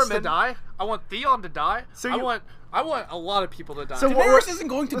want Daenerys to Tormund. die. I want Theon to die. So I you- want a lot of people to die. So Daenerys isn't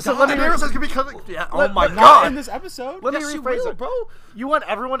going to So die. let me- Daenerys is gonna be coming. Yeah. Oh Let- my let- Not god. in this episode. Let me Yes, she rephrase will, it, bro. You want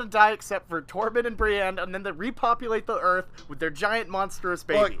everyone to die except for Tormund and Brienne, and then to repopulate the Earth with their giant monstrous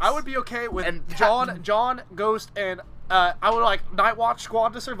babies. Look, I would be okay with And John, Ghost, and I would like Night Watch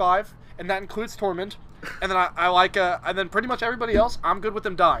Squad to survive, and that includes Tormund. And then I like and then pretty much everybody else, I'm good with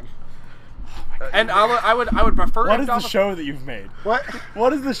them dying. And I would prefer. What him is down the show that you've made? What?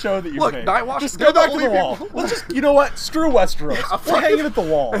 What is the show that you've Look, made? Night Watch- Just they're go back the to the only wall. people- Let's just, you know what? Screw Westeros. We're hanging at the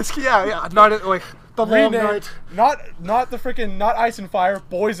wall. Yeah. Not like the long Rename- night. Not the freaking, not Ice and Fire.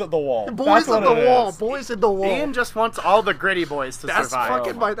 Boys at the Wall. Boys That's at what the it wall. is. Boys at the wall. Ian just wants all the gritty boys to That's survive.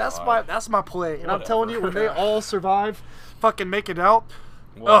 fucking my. That's my play. And I'm telling you, when they all survive, fucking make it out.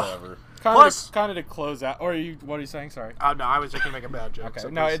 Whatever. Plus- Kind of to close out. Or what are you saying? Sorry. No, I was just gonna make a bad joke. Okay. so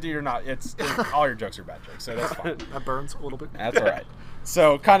No, please. you're not. It's all your jokes are bad jokes, so that's fine. That burns a little bit. That's all right.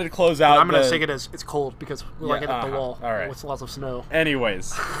 So, kind of to close out. I'm gonna the- sing it as it's cold because we're like at the wall. all right. With lots of snow.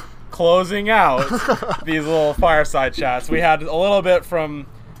 Anyways, closing out these little fireside chats, we had a little bit from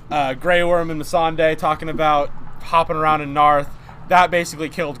Grey Worm and Missandei talking about hopping around in Narth. That basically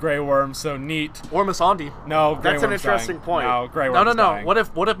killed Grey Worm, so neat. Or Missandei. No, Grey That's an Worm's interesting dying. point. No, Grey Worm's No. dying. What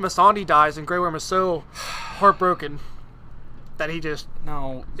if Missandei dies and Grey Worm is so heartbroken that he just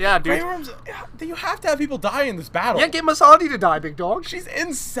No. Yeah, dude. Grey Worm's... You have to have people die in this battle. yeah get Missandei to die, big dog. She's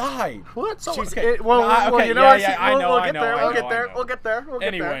inside. What? So, She's, okay. well, No, well, okay, you know, yeah, I know, we'll I get know, there. I We'll know, get I there. know. We'll get there. We'll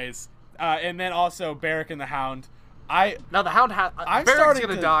get there. Anyways, and then also Beric and the Hound. Now the Hound has. I'm Barrick's starting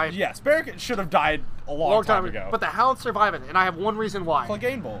gonna to die. Yes, Beric should have died a long, Long time ago. But the Hound's surviving, and I have one reason why.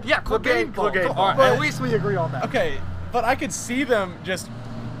 Clegane Bowl. Yeah, Clegane Bowl. Clegane Bowl. All right, But- at least we agree on that. Okay, but I could see them just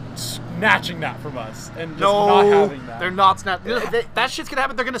snatching that from us and just not No, having that. they're not snap. That shit's gonna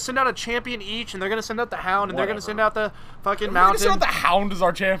happen. They're gonna send out a champion each, and they're gonna send out the Hound, and they're gonna Whatever. send out the fucking We're gonna Mountain. send out the Hound as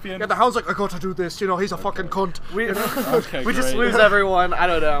our champion. Yeah, the Hound's like, I got to do this. You know, he's a fucking cunt. Okay, We just great. lose everyone. I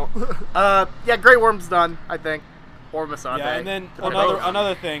don't know. Yeah, Grey Worm's done, I think. Or Missandei. Yeah, and then Okay.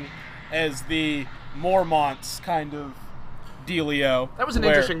 another thing is the Mormonts kind of dealio. That was an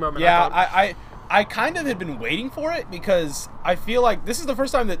where- interesting moment, I Yeah, thought. I kind of had been waiting for it because I feel like this is the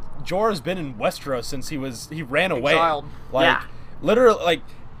first time that Jorah's been in Westeros since he ran away. Exiled. Like Yeah. literally, like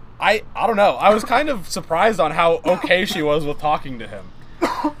I don't know. I was kind of surprised on how okay she was with talking to him.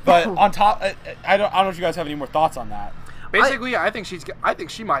 But on top, I don't know if you guys have any more thoughts on that. Basically, I think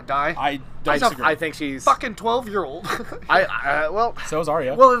she might die. I don't disagree. I think she's. Fucking 12-year-old. Well. So is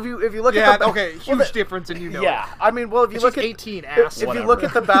Arya. Well, if you look yeah. at the Okay. Huge difference, and you know. Yeah, I mean, well, if you She's look at 18, ass. if you Whatever. look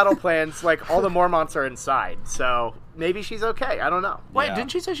at the battle plans, like all the Mormonts are inside, so maybe she's okay. I don't know. Wait, Yeah.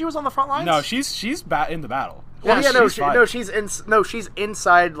 didn't she say she was on the front lines? No, she's in the battle. Well, Yeah, she's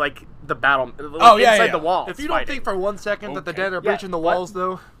inside like the battle. Oh, yeah, inside yeah. the walls. If you don't fighting. think for 1 second that the Okay. dead are Yeah, breaching the what? walls,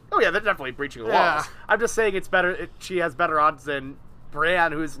 though. Oh yeah, they're definitely breaching the Yeah. walls. I'm just saying it's better. She has better odds than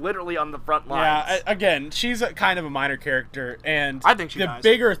Brienne, who's literally on the front lines. Yeah, again, she's kind of a minor character, and I think she the dies.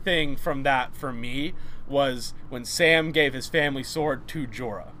 bigger thing from that for me was when Sam gave his family sword to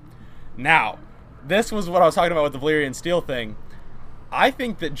Jorah. Now, this was what I was talking about with the Valyrian steel thing. I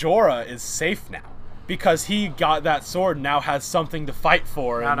think that Jorah is safe now because he got that sword and now has something to fight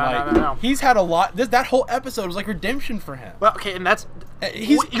for. And No. he's had a lot. That whole episode was like redemption for him. Well, okay, and that's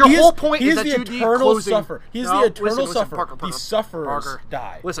Your whole point is he's that the you need eternal closing. sufferer. He's No, the eternal listen, sufferer. Parker, He suffers, Parker.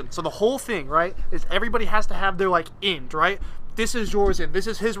 die. Listen, so the whole thing, right, is everybody has to have their like end, right? This is yours end. This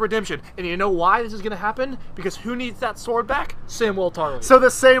is his redemption, and you know why this is gonna happen? Because who needs that sword back? Samwell Tarly. So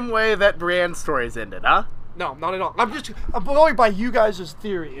the same way that Brienne's stories ended, huh? No, not at all. I'm going by you guys'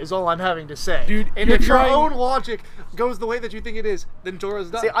 theory is all I'm having to say. Dude, and you're if your trying- own logic goes the way that you think it is, then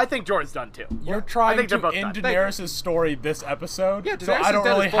Jorah's done. See, I think Jorah's done too. You're I trying think they're to both end done. Daenerys' story this episode. Yeah, so Daenerys I don't is dead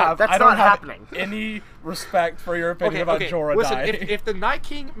really as fuck. have. That's I don't not have happening. any respect for your opinion about Jorah Listen, dying. if the Night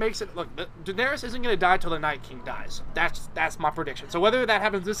King makes it, look, Daenerys isn't going to die till the Night King dies. That's my prediction. So whether that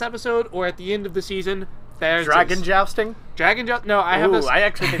happens this episode or at the end of the season, There's Dragon this. jousting? Dragon joust? No, I have Ooh, this. I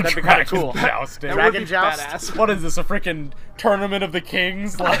actually think that'd be kind of cool. Jousting. That would Dragon be joust? badass. What is this? A freaking tournament of the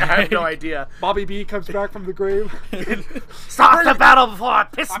kings? I have no idea. Bobby B comes back from the grave. Start the battle before I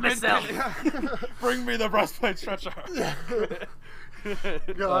piss myself. Bring me the breastplate stretcher.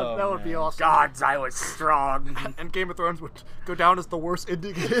 God, that would be awesome. Gods, I was strong. And Game of Thrones would go down as the worst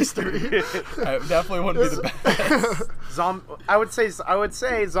ending in history. It definitely wouldn't be the best. I would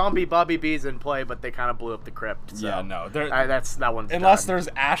say zombie Bobby B's in play, but they kind of blew up the crypt. So. Yeah, no. That one's Unless done. there's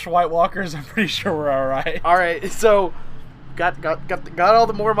Ash White Walkers, I'm pretty sure we're all right. All right, so got all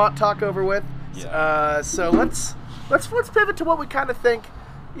the Mormont talk over with. Yeah. So let's pivot to what we kind of think.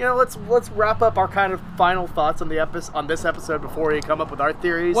 You know, let's wrap up our kind of final thoughts on this episode before we come up with our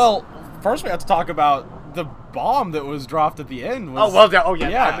theories. Well, first we have to talk about the bomb that was dropped at the end.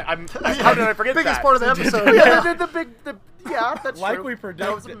 Yeah. How did I forget Biggest that? part of the episode. Yeah, that's like true. we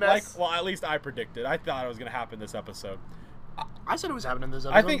That was a predicted. mess. At least I predicted. I thought it was going to happen this episode. I said it was happening this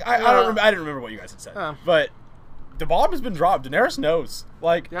episode. I think I didn't remember what you guys had said, but the bomb has been dropped. Daenerys knows.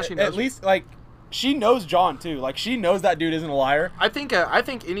 Like, Yeah, she knows. at least like she knows Jon too. Like, she knows that dude isn't a liar. I think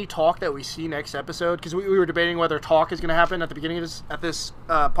any talk that we see next episode, because we were debating whether talk is going to happen at the beginning of this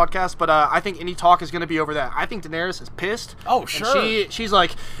podcast, but I think any talk is going to be over that. I think Daenerys is pissed. Oh, and sure. she's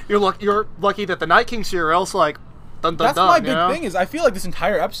like, you're lucky that the Night King's here, or else like, dun dun That's dun. my you big know? thing is I feel like this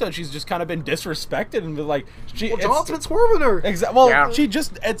entire episode she's just kind of been disrespected and been like Well, Jon's been swerving her. Well, Yeah. she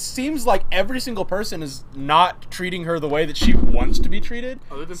just it seems like every single person is not treating her the way that she wants to be treated.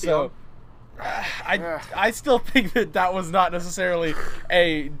 Other than So I still think that was not necessarily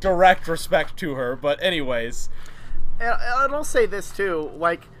a direct respect to her, but anyways. And I'll say this too,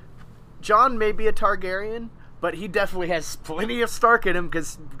 like, Jon may be a Targaryen, but he definitely has plenty of Stark in him,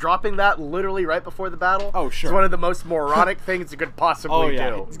 because dropping that literally right before the battle is one of the most moronic things you could possibly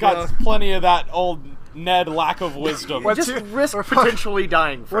do. He's got plenty of that old Ned lack of wisdom. Just risk potentially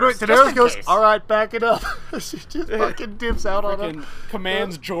dying What do we, first. Daenerys goes, case. all right, back it up. She just fucking dips out on him. Freaking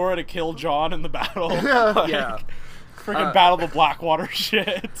commands Jorah to kill Jon in the battle. Yeah. Freaking battle the Blackwater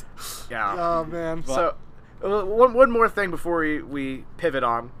shit. Yeah. Oh, man. So, one more thing before we pivot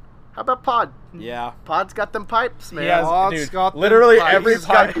on. How about Pod? Yeah. Pod's got them pipes, man. He has, Pod's dude, got them literally pipes. every He's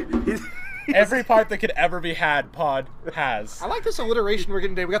got- pipe, he's- every pipe that could ever be had, Pod has. I like this alliteration we're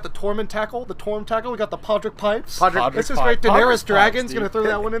getting today. We got the Tormund tackle, we got the Podrick pipes. Podrick This is pipe. great. Daenerys Podrick Dragon's pipes, going to dude. throw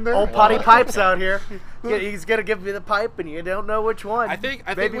that one in there. Old potty pipes out here. Yeah, he's gonna give me the pipe, and you don't know which one. I think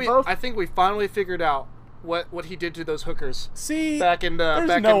Maybe both. we finally figured out what he did to those hookers. See, Back in the- there's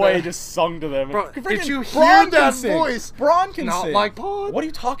back no in way the- he just sung to them. Bro, Freaking did you Bronn hear can that sing. voice? Bronn can Not sing. like Pod. What are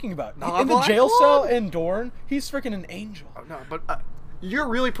you talking about? Not In the like jail Pod. cell in Dorne, he's freaking an angel. No, but you're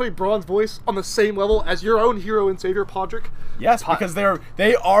really putting Bronn's voice on the same level as your own hero and savior, Podrick. Yes, because they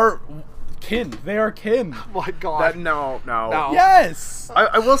are kin. They are kin. Oh my God. no. No. Yes.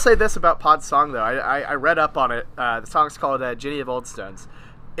 I will say this about Pod's song, though. I read up on it. The song's called Ginny of Oldstones.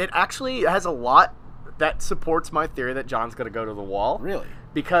 It actually has a lot that supports my theory that Jon's going to go to the wall. Really?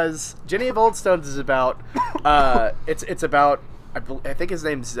 Because Ginny of Oldstones is about, it's about, I think his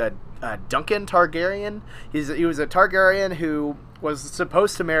name's Duncan Targaryen. He was a Targaryen who was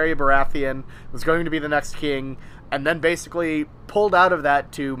supposed to marry a Baratheon, was going to be the next king, and then basically pulled out of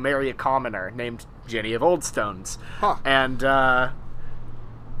that to marry a commoner named Ginny of Oldstones. Huh. And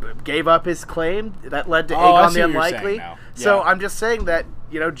gave up his claim. That led to Oh, I Aegon see the what you're saying Unlikely. now. So Yeah. I'm just saying that,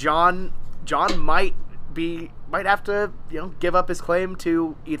 Jon might have to, give up his claim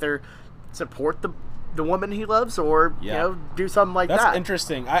to either support the woman he loves or, Yeah. do something like That's that.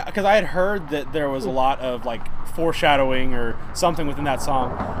 interesting. Because I had heard that there was a lot of like foreshadowing or something within that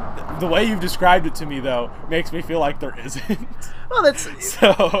song. The way you've described it to me, though, makes me feel like there isn't. Well, that's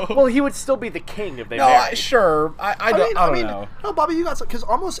So. well, he would still be the king if they no, married. sure. I don't know. No, Bobby, you got because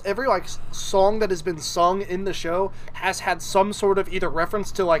almost every song that has been sung in the show has had some sort of either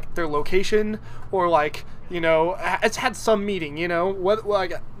reference to like their location or it's had some meaning.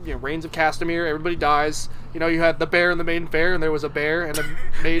 Reigns of Castamere, everybody dies. You had the bear and the maiden fair, and there was a bear and a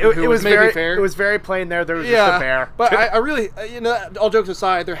maiden who was maybe very fair. It was very plain there. There was just a bear. But I really, all jokes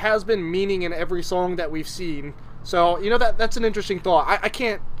aside, there has been meaning in every song that we've seen. So, that's an interesting thought. I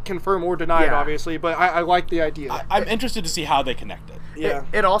can't confirm or deny it, Yeah. obviously, but I like the idea. I'm interested to see how they connect it. Yeah.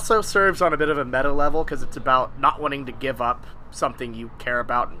 It also serves on a bit of a meta level because it's about not wanting to give up something you care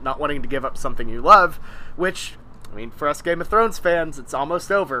about, not wanting to give up something you love, which, for us Game of Thrones fans, it's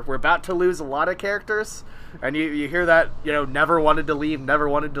almost over. We're about to lose a lot of characters, and you hear that, never wanted to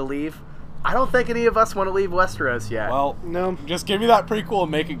leave. I don't think any of us want to leave Westeros yet. Well, No. just give me that prequel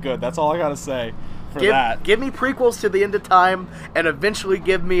and make it good. That's all I gotta say. Give me prequels to the end of time, and eventually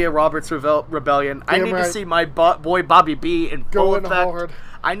give me a Robert's Rebellion. I need to see my boy Bobby B in full Going effect. hard.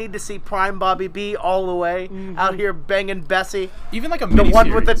 I need to see Prime Bobby B all the way out here banging Bessie, Even like a the mini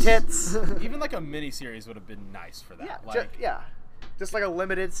one with the tits. Even like a mini series would have been nice for that. Just like a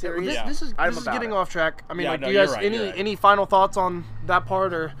limited series. This is I'm getting about it. off track. I mean, Yeah, like, no, do you guys you're right, you're right. any final thoughts on that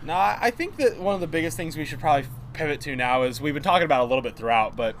part or? No, I think that one of the biggest things we should probably pivot to now is we've been talking about it a little bit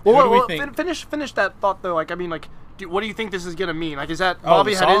throughout, but who do we think? Finish that thought though. Like, I mean, like, what do you think this is gonna mean? Like, is that Oh,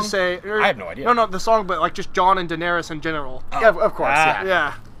 Bobby the had his song? say? I have no idea. No, the song, but like just Jon and Daenerys in general. Yeah, of course. Ah.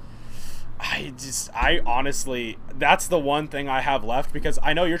 Yeah. I honestly, that's the one thing I have left, because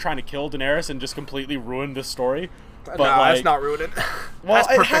I know you're trying to kill Daenerys and just completely ruin this story. But no, like, that's not ruined it. well, That's it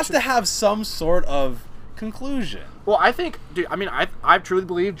has perfection. to have some sort of conclusion. Well, I think, dude. I mean, I truly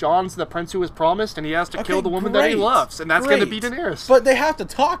believe Jon's the prince who was promised, and he has to kill the woman that he loves, and that's going to be Daenerys. But they have to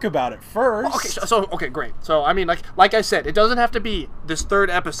talk about it first. Okay, great. So I mean, like I said, it doesn't have to be this third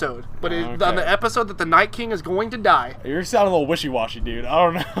episode, but on Okay. the episode that the Night King is going to die. You're sounding a little wishy-washy, dude. I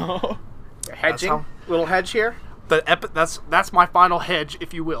don't know. Hedging, little hedge here. That's my final hedge,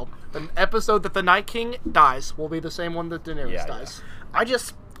 if you will. The episode that the Night King dies will be the same one that Daenerys dies. I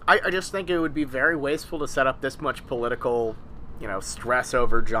just think it would be very wasteful to set up this much political, stress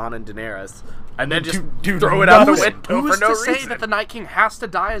over Jon and Daenerys, and then just throw it out the window Who's for no to say reason. that the Night King has to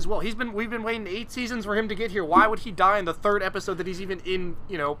die as well? We've been waiting 8 seasons for him to get here. Why would he die in the third episode that he's even in,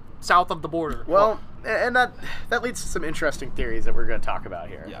 south of the border? Well, and that leads to some interesting theories that we're going to talk about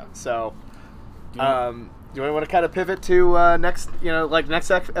here. Yeah. So, do we want to kind of pivot to next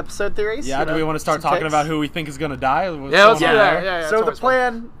episode theories? Yeah, do we want to start some talking takes? about who we think is going to die? What's Yeah, let's going do on that. there? Yeah, So it's the always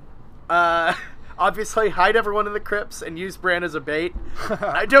fun. plan, obviously, hide everyone in the crypts and use Bran as a bait.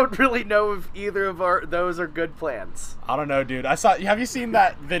 I don't really know if either of those are good plans. I don't know, dude. Have you seen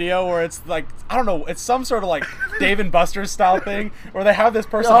that video where it's like, I don't know, it's some sort of like Dave and Buster's style thing where they have this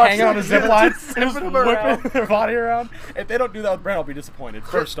person hanging on a zip line and just whipping their body around? If they don't do that with Bran, I'll be disappointed.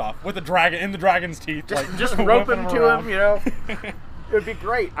 First off, with the dragon in the dragon's teeth, Just rope whipping him to around. him, It would be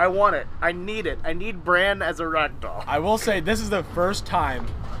great. I want it. I need it. I need Bran as a ragdoll. I will say this is the first time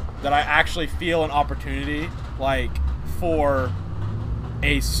that I actually feel an opportunity for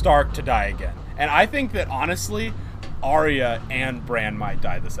a Stark to die again. And I think that honestly, Arya and Bran might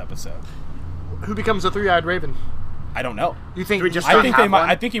die this episode. Who becomes the three-eyed raven? I don't know. You think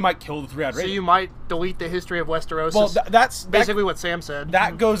I think he might kill the three-eyed So raven. you might delete the history of Westeros. Well, that's basically what Sam said.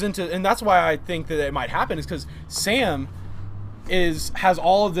 That goes into, and that's why I think that it might happen, is because Sam has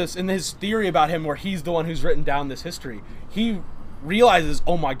all of this in his theory about him, where he's the one who's written down this history. He realizes,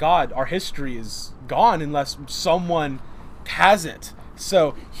 oh my God, our history is gone unless someone has it.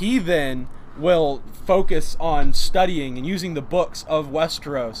 So he then will focus on studying and using the books of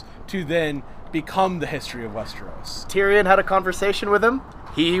Westeros to then become the history of Westeros. Tyrion had a conversation with him.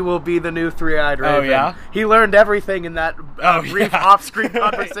 He will be the new three-eyed raven. Oh, yeah? He learned everything in that brief yeah. off-screen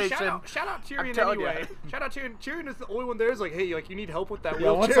conversation. Shout out Tyrion telling anyway. Shout out Tyrion. Tyrion is the only one there who's like, hey, you need help with that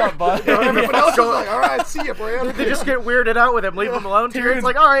Yeah, wheelchair. what's up, bud? Everyone else is like, all right, see ya, Bran. They just get weirded out with him. Leave him alone. Tyrion's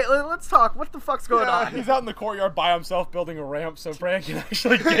like, all right, let's talk. What the fuck's going on? He's out in the courtyard by himself building a ramp so Bran can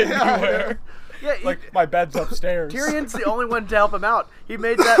actually get anywhere. Yeah, Like, my bed's upstairs. Tyrion's the only one to help him out. He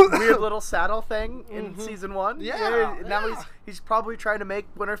made that weird little saddle thing in season 1. Yeah, Now he's probably trying to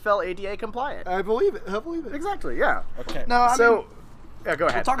make Winterfell ADA compliant. I believe it. I believe it. Exactly. Yeah. Okay. No, I mean, yeah, go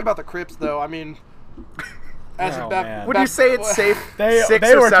ahead. talk about the crypts though. I mean, Oh, man. Would you say it's safe? They 6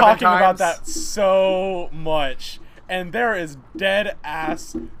 they or were 7 talking about times? that so much, and there is dead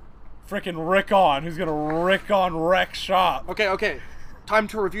ass freaking Rickon who's gonna wreck shop. Okay. Time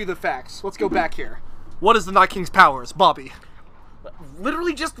to review the facts. Let's go back here. What is the Night King's powers, Bobby?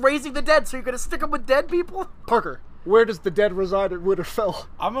 Literally just raising the dead. So you're gonna stick him with dead people? Parker, where does the dead reside at Winterfell?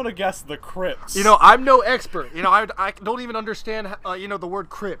 I'm gonna guess the crypts. I'm no expert. I don't even understand, the word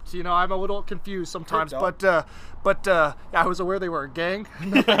crypt. I'm a little confused sometimes. Crypto. But I was aware they were a gang.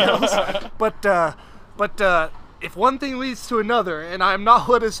 Nothing else. But if one thing leads to another, and I'm not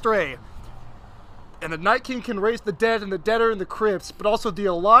led astray, and the Night King can raise the dead, and the dead are in the crypts, but also the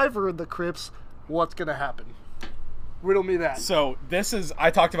alive are in the crypts, what's gonna happen? Riddle me that. So I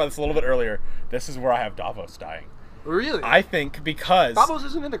talked about this a little bit earlier. This is where I have Davos dying. Really? I think because Davos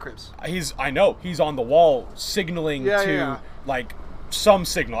isn't in the crypts. he's on the wall signaling like some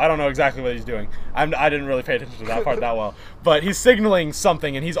signal. I don't know exactly what he's doing. I didn't really pay attention to that part that well, but he's signaling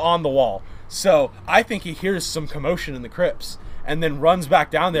something and he's on the wall. So I think he hears some commotion in the crypts and then runs back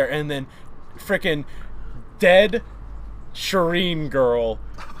down there, and then frickin' dead Shireen girl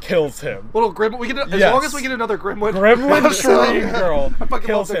kills him. Little Gremlin. As long as we get another Gremlin. Gremlin Shireen girl fucking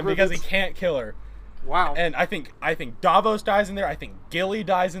kills love the him because he Gremlins. can't kill her. Wow. And I think Davos dies in there. I think Gilly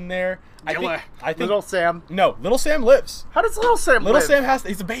dies in there. I think Little Sam. no, Little Sam lives. How does Little Sam Little live? Sam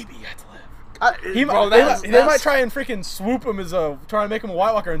he's a baby. He has to live. He, Bro, they might try and freaking swoop him as try and make him a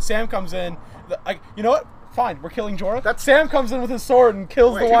White Walker, and Sam comes in. You know what? Fine, we're killing Jorah. Sam comes in with his sword and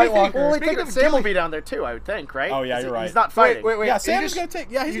kills the White Walker. Well, we Speaking think of Sam will Gilly- be down there too, I would think, right? Oh, yeah, you're right. He's not fighting. Wait. Yeah, You Sam is just- gonna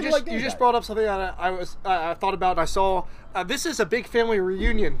take. Yeah, he's you gonna just, like. you just brought up something that I thought about and I saw. This is a big family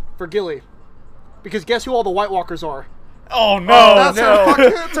reunion for Gilly. Because guess who all the White Walkers are? Oh no! That's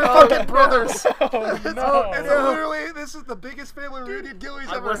her fucking brothers. Oh no! It's literally, this is the biggest family reunion Gilly's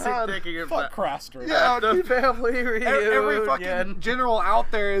I ever wasn't had. thinking of Fuck that. Craster. Yeah, The dude, family reunion. every fucking general out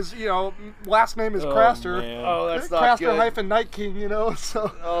there is, last name is Oh, Craster. man. Oh, that's not Craster good. hyphen Night King,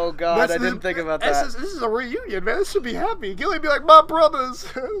 so. Oh God, I didn't think about that. This is a reunion, man. This should be happy. Gilly be like, my brothers.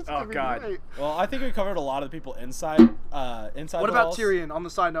 It's Oh, gonna be God. great. Well, I think we covered a lot of the people inside. What the about walls. Tyrion on the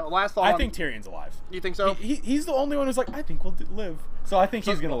side note? Last thought. I on- think Tyrion's alive. You think so? He's the only one who's like, I think we'll live. So I think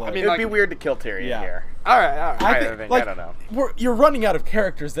he's gonna live. I mean, It'd like- be weird to kill Tyrion Yeah. here. All right. I don't know. You're running out of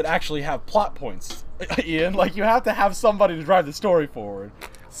characters that actually have plot points, Ian. Like you have to have somebody to drive the story forward.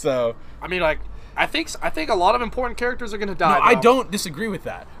 So I mean, like, I think a lot of important characters are gonna no, die. I though. don't disagree with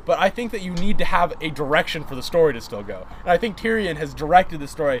that, but I think that you need to have a direction for the story to still go. And I think Tyrion has directed the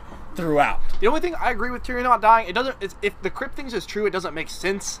story throughout. The only thing I agree with Tyrion not dying, it doesn't. If the crypt things is true, it doesn't make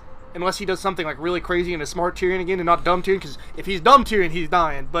sense unless he does something like really crazy and is smart Tyrion again and not dumb Tyrion. Because if he's dumb Tyrion, he's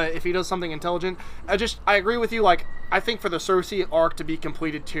dying. But if he does something intelligent, I agree with you. Like, I think for the Cersei arc to be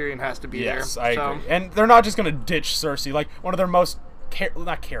completed, Tyrion has to be Yes, there. I So, agree. And they're not just gonna ditch Cersei, like one of their most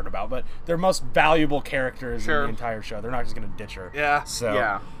not cared about, but their most valuable characters in Sure. the entire show. They're not just gonna ditch her. Yeah. So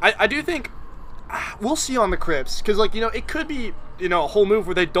Yeah. I do think we'll see on the crypts because it could be a whole move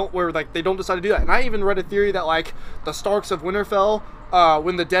where they don't decide to do that. And I even read a theory that like the Starks of Winterfell,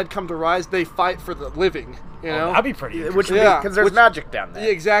 when the dead come to rise, they fight for the living. that'd be pretty. Which would Yeah, because there's which- magic down there. Yeah,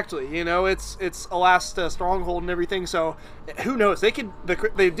 exactly. It's a last stronghold and everything. So who knows? They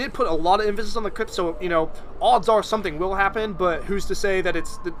did put a lot of emphasis on the crypt. So odds are something will happen. But who's to say that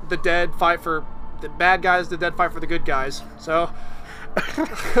it's the dead fight for the bad guys? The dead fight for the good guys. So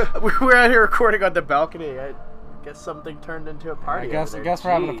We're out here recording on the balcony. I guess something turned into a party. I guess over there.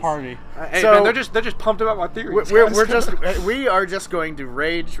 we're having a Jeez. party. hey, So- man, they're just pumped about my theories. We are just going to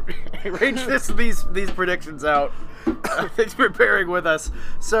rage these predictions out. Thanks for bearing with us.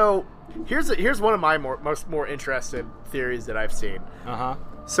 So here's one of my more interested theories that I've seen.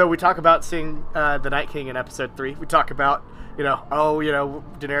 So we talk about seeing the Night King in episode 3. We talk about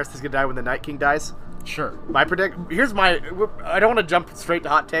Daenerys is gonna die when the Night King dies. Sure. I don't want to jump straight to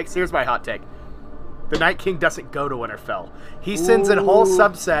hot takes. Here's my hot take. The Night King doesn't go to Winterfell. He sends a whole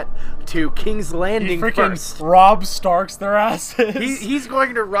subset to King's He Landing freaking first. Rob Starks their asses. He's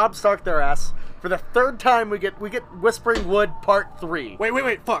going to Rob Stark their ass. For the third time, we get Whispering Wood Part 3.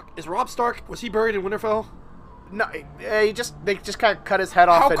 Wait, fuck. Is Rob Stark, was he buried in Winterfell? No, they just kind of cut his head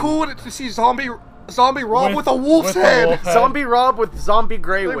off. How and cool would it to see zombie Rob with a wolf's with a head? wolf head. Zombie Rob with zombie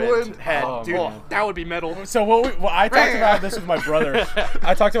Grey They Wind would. head. Oh, Dude, man. That would be metal. So I talked about this with my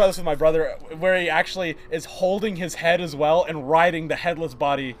brother. Where he actually is holding his head as well and riding the headless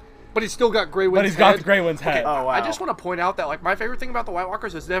body. But he's still got Grey Wind's But he's got the Grey Wind's head. Oh, wow. I just want to point out that like my favorite thing about the White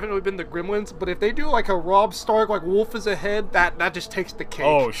Walkers has definitely been the Gremlins. But if they do like a Rob Stark like wolf as a head, that just takes the cake.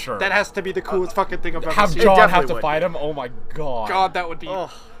 Oh, sure. That has to be the coolest fucking thing I've ever Have seen. John definitely have to would fight be. him? Oh my god. God, that would be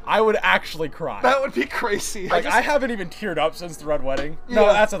I would actually cry. that would be crazy. Like, I haven't even teared up since the Red Wedding. No,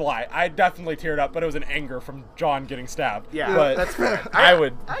 Yeah. that's a lie. I definitely teared up, but it was an anger from John getting stabbed. Yeah, but that's fair. I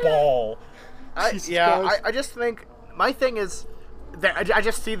would bawl. Jesus Christ. I just think my thing is that I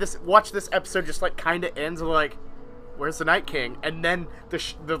just see watch this episode just like kind of ends with like, where's the Night King? And then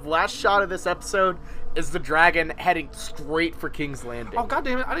the last shot of this episode is the dragon heading straight for King's Landing. Oh god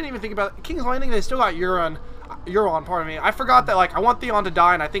damn it! I didn't even think about it. King's Landing. They still got Euron. Pardon me. I forgot that like I want Theon to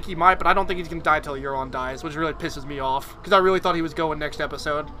die, and I think he might, but I don't think he's gonna die till Euron dies, which really pisses me off because I really thought he was going next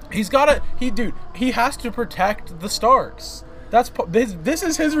episode. He's got to. He has to protect the Starks. This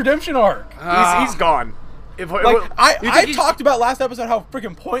is his redemption arc. He's gone. I talked about last episode how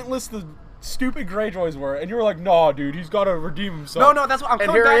freaking pointless the stupid Greyjoys were, and you were like, "Nah, dude, he's got to redeem himself." No, that's what I'm And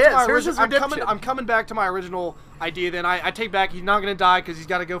coming here he back to my is. Here's original. his redemption. I'm coming back to my original idea. Then I take back. He's not gonna die because he's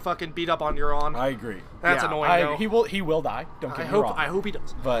got to go fucking beat up on Euron. I agree. That's Yeah, annoying. though. He will die. Don't get I me wrong. hope he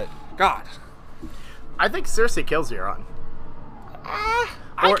does. But God, I think Cersei kills Euron.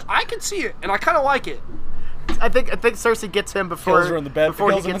 I can see it, and I kind of like it. I think Cersei gets him before kills her in the bed. before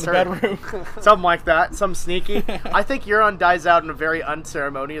Kills he him in gets the her. bedroom. Something like that. Some sneaky. I think Euron dies out in a very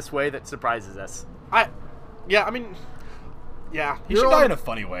unceremonious way that surprises us. I mean, Yeah, He should die in a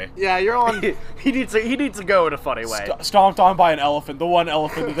funny way. Yeah, you're on. he needs to go in a funny way. Stomped on by an elephant, the one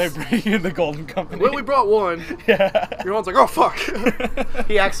elephant that they bring in the Golden Company. We only brought one. Yeah. Your one's like, oh fuck.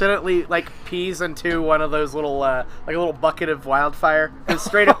 He accidentally like pees into one of those little like a little bucket of wildfire, goes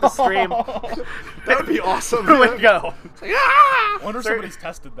straight up the stream. That would be awesome. Would go. It's like, ah! I wonder if somebody's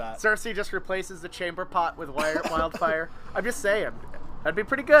tested that. Cersei just replaces the chamber pot with wildfire. I'm just saying, that'd be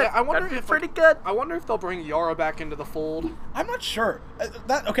pretty good. Yeah, I wonder that'd be if pretty like, good. I wonder if they'll bring Yara back into the fold. I'm not sure.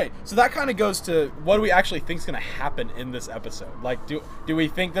 So that kind of goes to what do we actually think is going to happen in this episode? Like, do we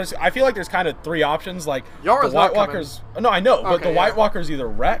think there's? I feel like there's kind of three options. Like Yara's the White not Walkers. No, I know, but Okay, the White Walkers either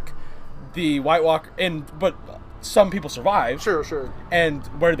wreck the White Walker, but some people survive. Sure. And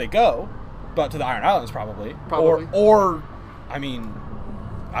where do they go? But to the Iron Islands, probably. Probably. Or, I mean,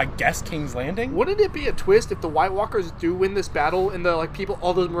 I guess King's Landing. Wouldn't it be a twist if the White Walkers do win this battle and the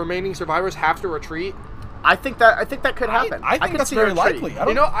all the remaining survivors have to retreat? I think that could happen. I think could that's see very a retreat. likely.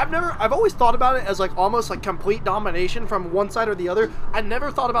 I've always thought about it as like almost like complete domination from one side or the other. I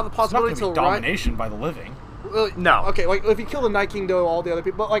never thought about the It's not possibility going to be domination by the living. No. Okay, like if you kill the Night King, though, all the other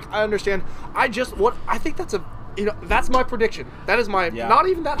people. But like I understand. I think that's that's my prediction. That is my not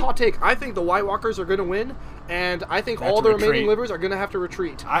even that hot take. I think the White Walkers are going to win, and I think all the remaining livers are going to have to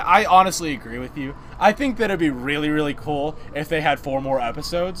retreat. I honestly agree with you. I think that it'd be really, really cool if they had 4 more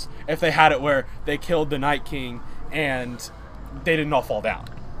episodes. If they had it where they killed the Night King and they didn't all fall down.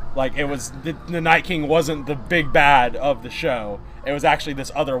 Like, it was the Night King wasn't the big bad of the show. It was actually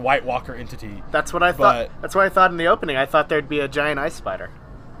this other White Walker entity. That's what I thought. That's what I thought in the opening. I thought there'd be a giant ice spider.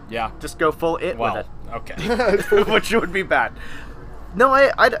 Yeah. Just go full with it. Okay. Which would be bad. No,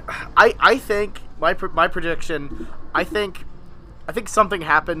 I think my prediction. I think something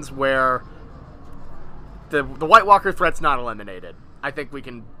happens where the White Walker threat's not eliminated. I think we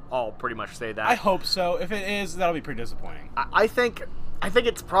can all pretty much say that. I hope so. If it is, that'll be pretty disappointing. I think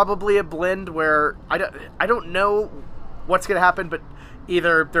it's probably a blend where I don't know what's gonna happen, but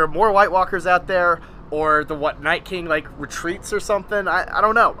either there are more White Walkers out there, or the Night King like retreats or something. I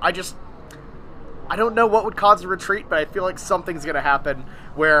don't know. I don't know what would cause a retreat, but I feel like something's gonna happen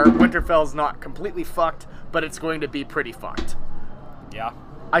where Winterfell's not completely fucked, but it's going to be pretty fucked. Yeah.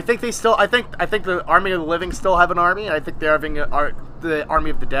 I think the Army of the Living still have an army. I think they're having the Army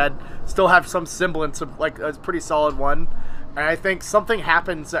of the Dead still have some semblance of like a pretty solid one. And I think something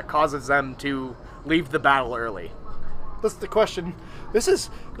happens that causes them to leave the battle early. That's the question. This is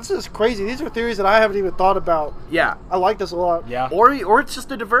crazy. These are theories that I haven't even thought about. Yeah. I like this a lot. Yeah. Or it's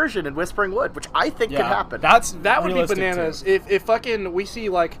just a diversion in Whispering Wood, which I think could happen. That would be realistic, bananas. too. If fucking we see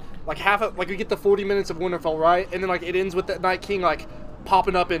like half of we get the 40 minutes of Winterfell, right? And then like it ends with that Night King like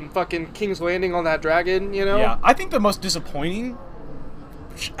popping up in fucking King's Landing on that dragon, you know? Yeah. I think the most disappointing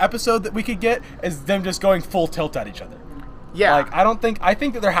episode that we could get is them just going full tilt at each other. Yeah. Like, I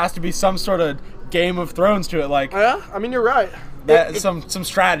think that there has to be some sort of Game of Thrones to it, like Yeah, I mean you're right. some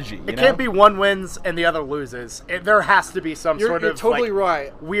strategy. It can't be one wins and the other loses. There has to be some You're sort of totally like,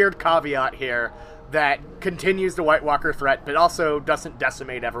 right. weird caveat here that continues the White Walker threat, but also doesn't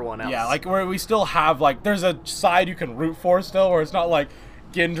decimate everyone else. Yeah, like where we still have like there's a side you can root for still, where it's not like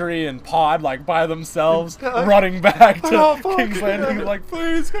Gendry and Pod like by themselves running back to King's Landing, like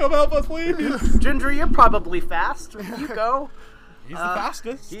please come help us, please. Gendry, you're probably fast. You go. He's the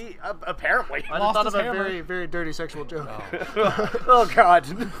fastest. He apparently. I Lost thought his of a hammer. very, very dirty sexual joke. Oh God.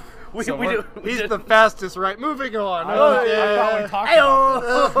 We So do. He's the fastest, right? Moving on. I thought we talked about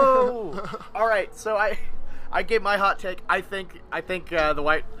this. Ayo! All right, so I gave my hot take. I think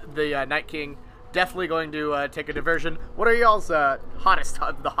the Night King definitely going to take a diversion. What are y'all's hottest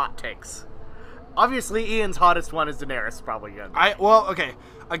of the hot takes? Obviously, Ian's hottest one is Daenerys, probably good. Okay.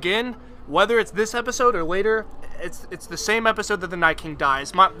 Again, whether it's this episode or later, it's the same episode that the Night King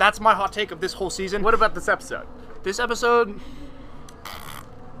dies. That's my hot take of this whole season. What about this episode? This episode?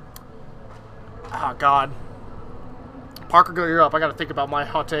 Oh God. Parker, go, you're up. I got to think about my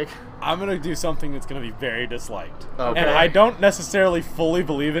hot take. I'm gonna do something that's gonna be very disliked, Okay. and I don't necessarily fully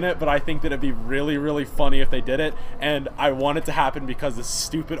believe in it, but I think that it'd be really, really funny if they did it, and I want it to happen because this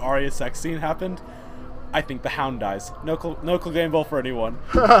stupid Arya sex scene happened. I think the Hound dies. No Clegane Bowl for anyone.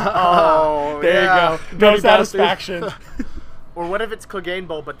 Oh, There yeah. you go. No satisfaction. Or what if it's Clegane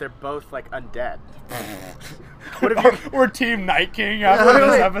Bowl, but they're both like undead? What if you? We're Team Night King after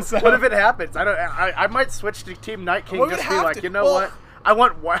this episode. What if it happens? I might switch to Team Night King. Well, Just we'd be have like, to. you know Well- what? I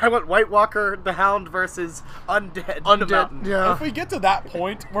want White Walker the Hound versus Undead. the Mountain. Yeah. If we get to that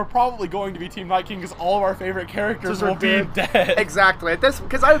point, we're probably going to be Team Night King because all of our favorite characters Just are will be dead. Exactly.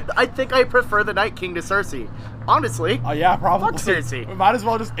 Because I think I prefer the Night King to Cersei. Honestly. Oh yeah, probably. Fuck Cersei. We might as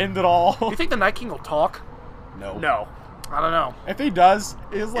well just end it all. You think the Night King will talk? No. No. I don't know. If he does,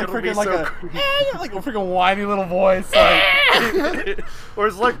 he's like It'll be freaking like so like a freaking whiny little voice. Like, Or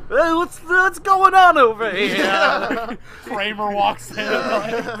it's like, hey, what's going on over here? Kramer walks in.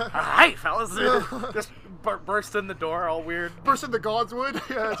 Like, Hi, fellas. Just burst in the door, all weird. Burst into Godswood.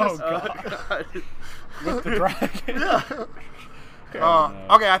 Yeah, oh god, with the dragon.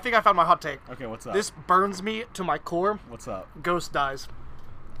 Okay, I think I found my hot take. Okay, what's up? This burns me to my core. What's up? Ghost dies.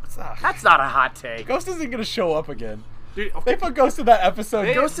 That's not a hot take. Ghost isn't gonna show up again. Dude, They put Ghost in that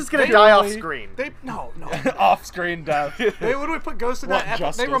episode. Ghost is gonna they die off really- screen. no. Off-screen death. When we put Ghost in What that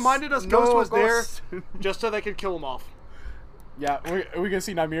justice? they reminded us No Ghost was Ghost. there just so they could kill him off. Yeah, are we gonna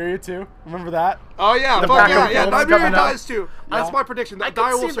see Nymeria too? Remember that? Oh yeah, The fuck pack yeah, of yeah. wolves Nymeria coming up. dies too. That's Yeah. my prediction. That could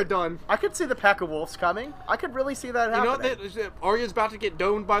dire see wolves the- are done. I could see the pack of wolves coming. I could really see that You know happening. that Arya's about to get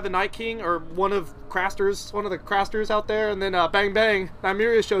domed by the Night King or one of the Crasters out there, and then bang bang,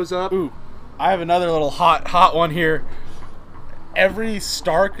 Nymeria shows up. Ooh, I have another little hot one here. Every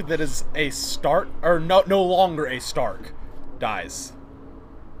Stark that is a Stark, or no longer a Stark, dies.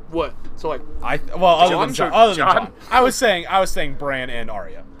 What? So like, Other than John? John. I was saying Bran and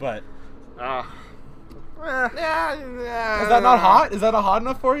Arya, but yeah, is that not hot? Is that not hot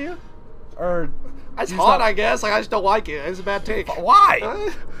enough for you? Or It's he's hot, not- I guess. Like I just don't like it. It's a bad take.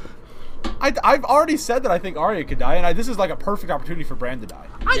 Why? I've already said that I think Arya could die, and this is like a perfect opportunity for Bran to die.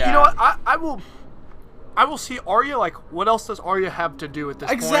 You know what? I will see Arya. Like, what else does Arya have to do at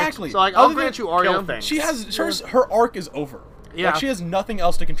this Exactly. point? So like, Other I'll than grant you kill Arya. things. She has her arc is over. Yeah. Like, she has nothing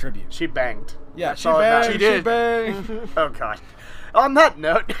else to contribute. She banged. Yeah, That's she all that banged. matters. She did. She banged. Oh god. On that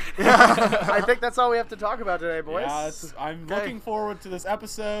note, I think that's all we have to talk about today, boys. Yes, I'm looking forward to this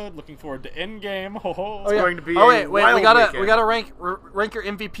episode. Looking forward to Endgame. Ho ho. It's going to be Oh a wait, wild we gotta weekend. rank your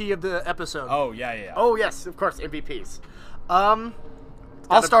MVP of the episode. Oh yeah. Oh yes, of course, MVPs.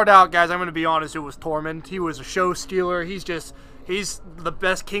 I'll start out, guys. I'm gonna be honest. It was Tormund. He was a show stealer. He's the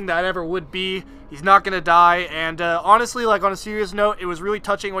best king that ever would be. He's not gonna die. And honestly, like on a serious note, it was really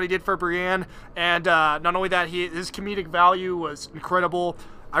touching what he did for Brienne. And not only that, his comedic value was incredible.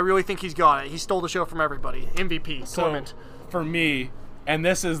 I really think he's got it. He stole the show from everybody. MVP, So Tormund. for me, and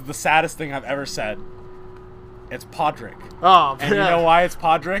this is the saddest thing I've ever said, it's Podrick. Oh, And you know why it's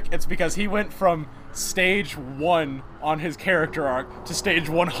Podrick? It's because he went from stage 1 on his character arc to stage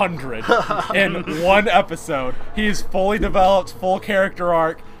 100 in one episode. He's fully developed, full character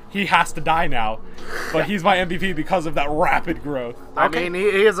arc. He has to die now, but he's my MVP because of that rapid growth. I mean, he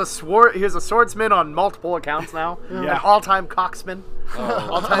is a swordsman on multiple accounts now. Yeah. An all-time coxman,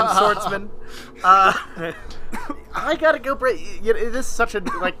 all-time swordsman. I gotta go. It is such a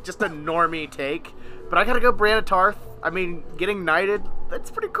just a normie take, but I gotta go. Brienne of Tarth. I mean, getting knighted. That's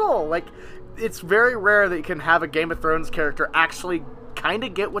pretty cool. Like, it's very rare that you can have a Game of Thrones character actually kind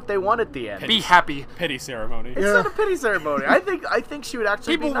of get what they want at the end. be happy. Pity ceremony. It's not a pity ceremony. I think she would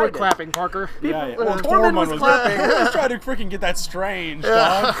actually People be were knighted. clapping, Parker. Yeah. Well, Well, Tormund was clapping. Tormund was trying to freaking get that strange,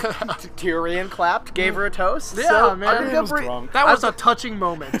 dog. Tyrion clapped, gave her a toast. Yeah, so man. I'm gonna Tyrion go was drunk. That was a touching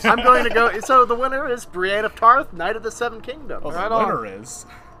moment. I'm going to go. So the winner is Brienne of Tarth, Knight of the Seven Kingdoms. Well, Right the on. winner is.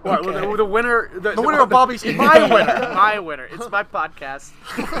 What, Okay. the winner, The winner of Bobby's my winner, my winner. It's my podcast.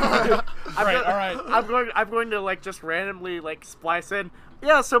 Right, all right. I'm going to just randomly splice in.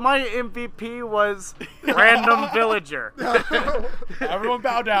 Yeah, so my MVP was random villager. Everyone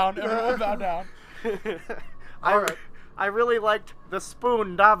bow down. Everyone bow down. I really liked the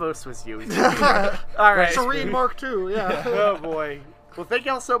spoon Davos was using. All right. Serene Mark II, yeah. Oh boy. Well, thank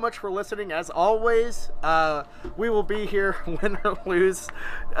y'all so much for listening. As always, we will be here, win or lose,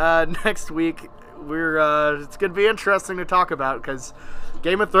 next week. It's gonna be interesting to talk about because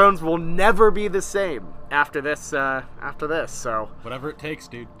Game of Thrones will never be the same after this. So Whatever it takes,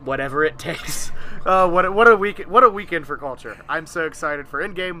 dude. whatever it takes. What a week! What a weekend for culture! I'm so excited for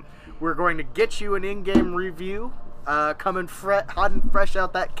Endgame. We're going to get you an in-game review coming hot and fresh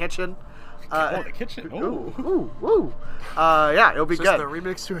out that kitchen. Oh, the kitchen. Ooh. Yeah, it'll be Just good. the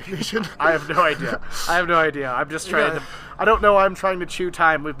remix to Ignition. I have no idea. I'm just trying to. I don't know why I'm trying to chew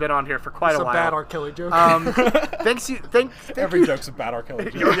time. We've been on here for quite It's a a while. bad R. Kelly joke. Thank Every you. joke's a bad R. Kelly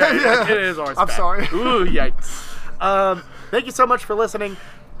joke. Yeah, it is always I'm bad. sorry. Ooh, yikes. Thank you so much for listening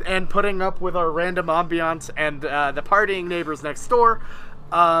and putting up with our random ambiance and the partying neighbors next door.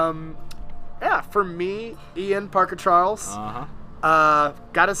 Yeah, for me, Ian Parker Charles.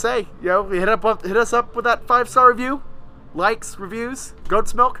 Gotta say, hit us up with that 5-star review, likes, reviews,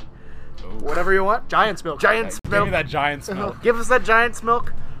 goat's milk, whatever you want. Giant's milk. Giant's Give milk. me that giant smell. Give us that Giant's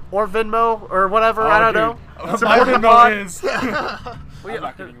milk or Venmo or whatever. I don't know. My Support the Venmo pod. is. I'm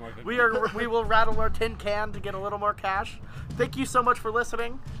not giving you my Venmo. We will rattle our tin can to get a little more cash. Thank you so much for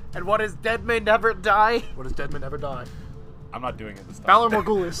listening. And what is dead may never die. What does Deadman never die? I'm not doing it this time. Valar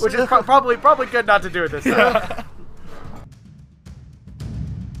Morghulis. Which is probably good not to do it this time.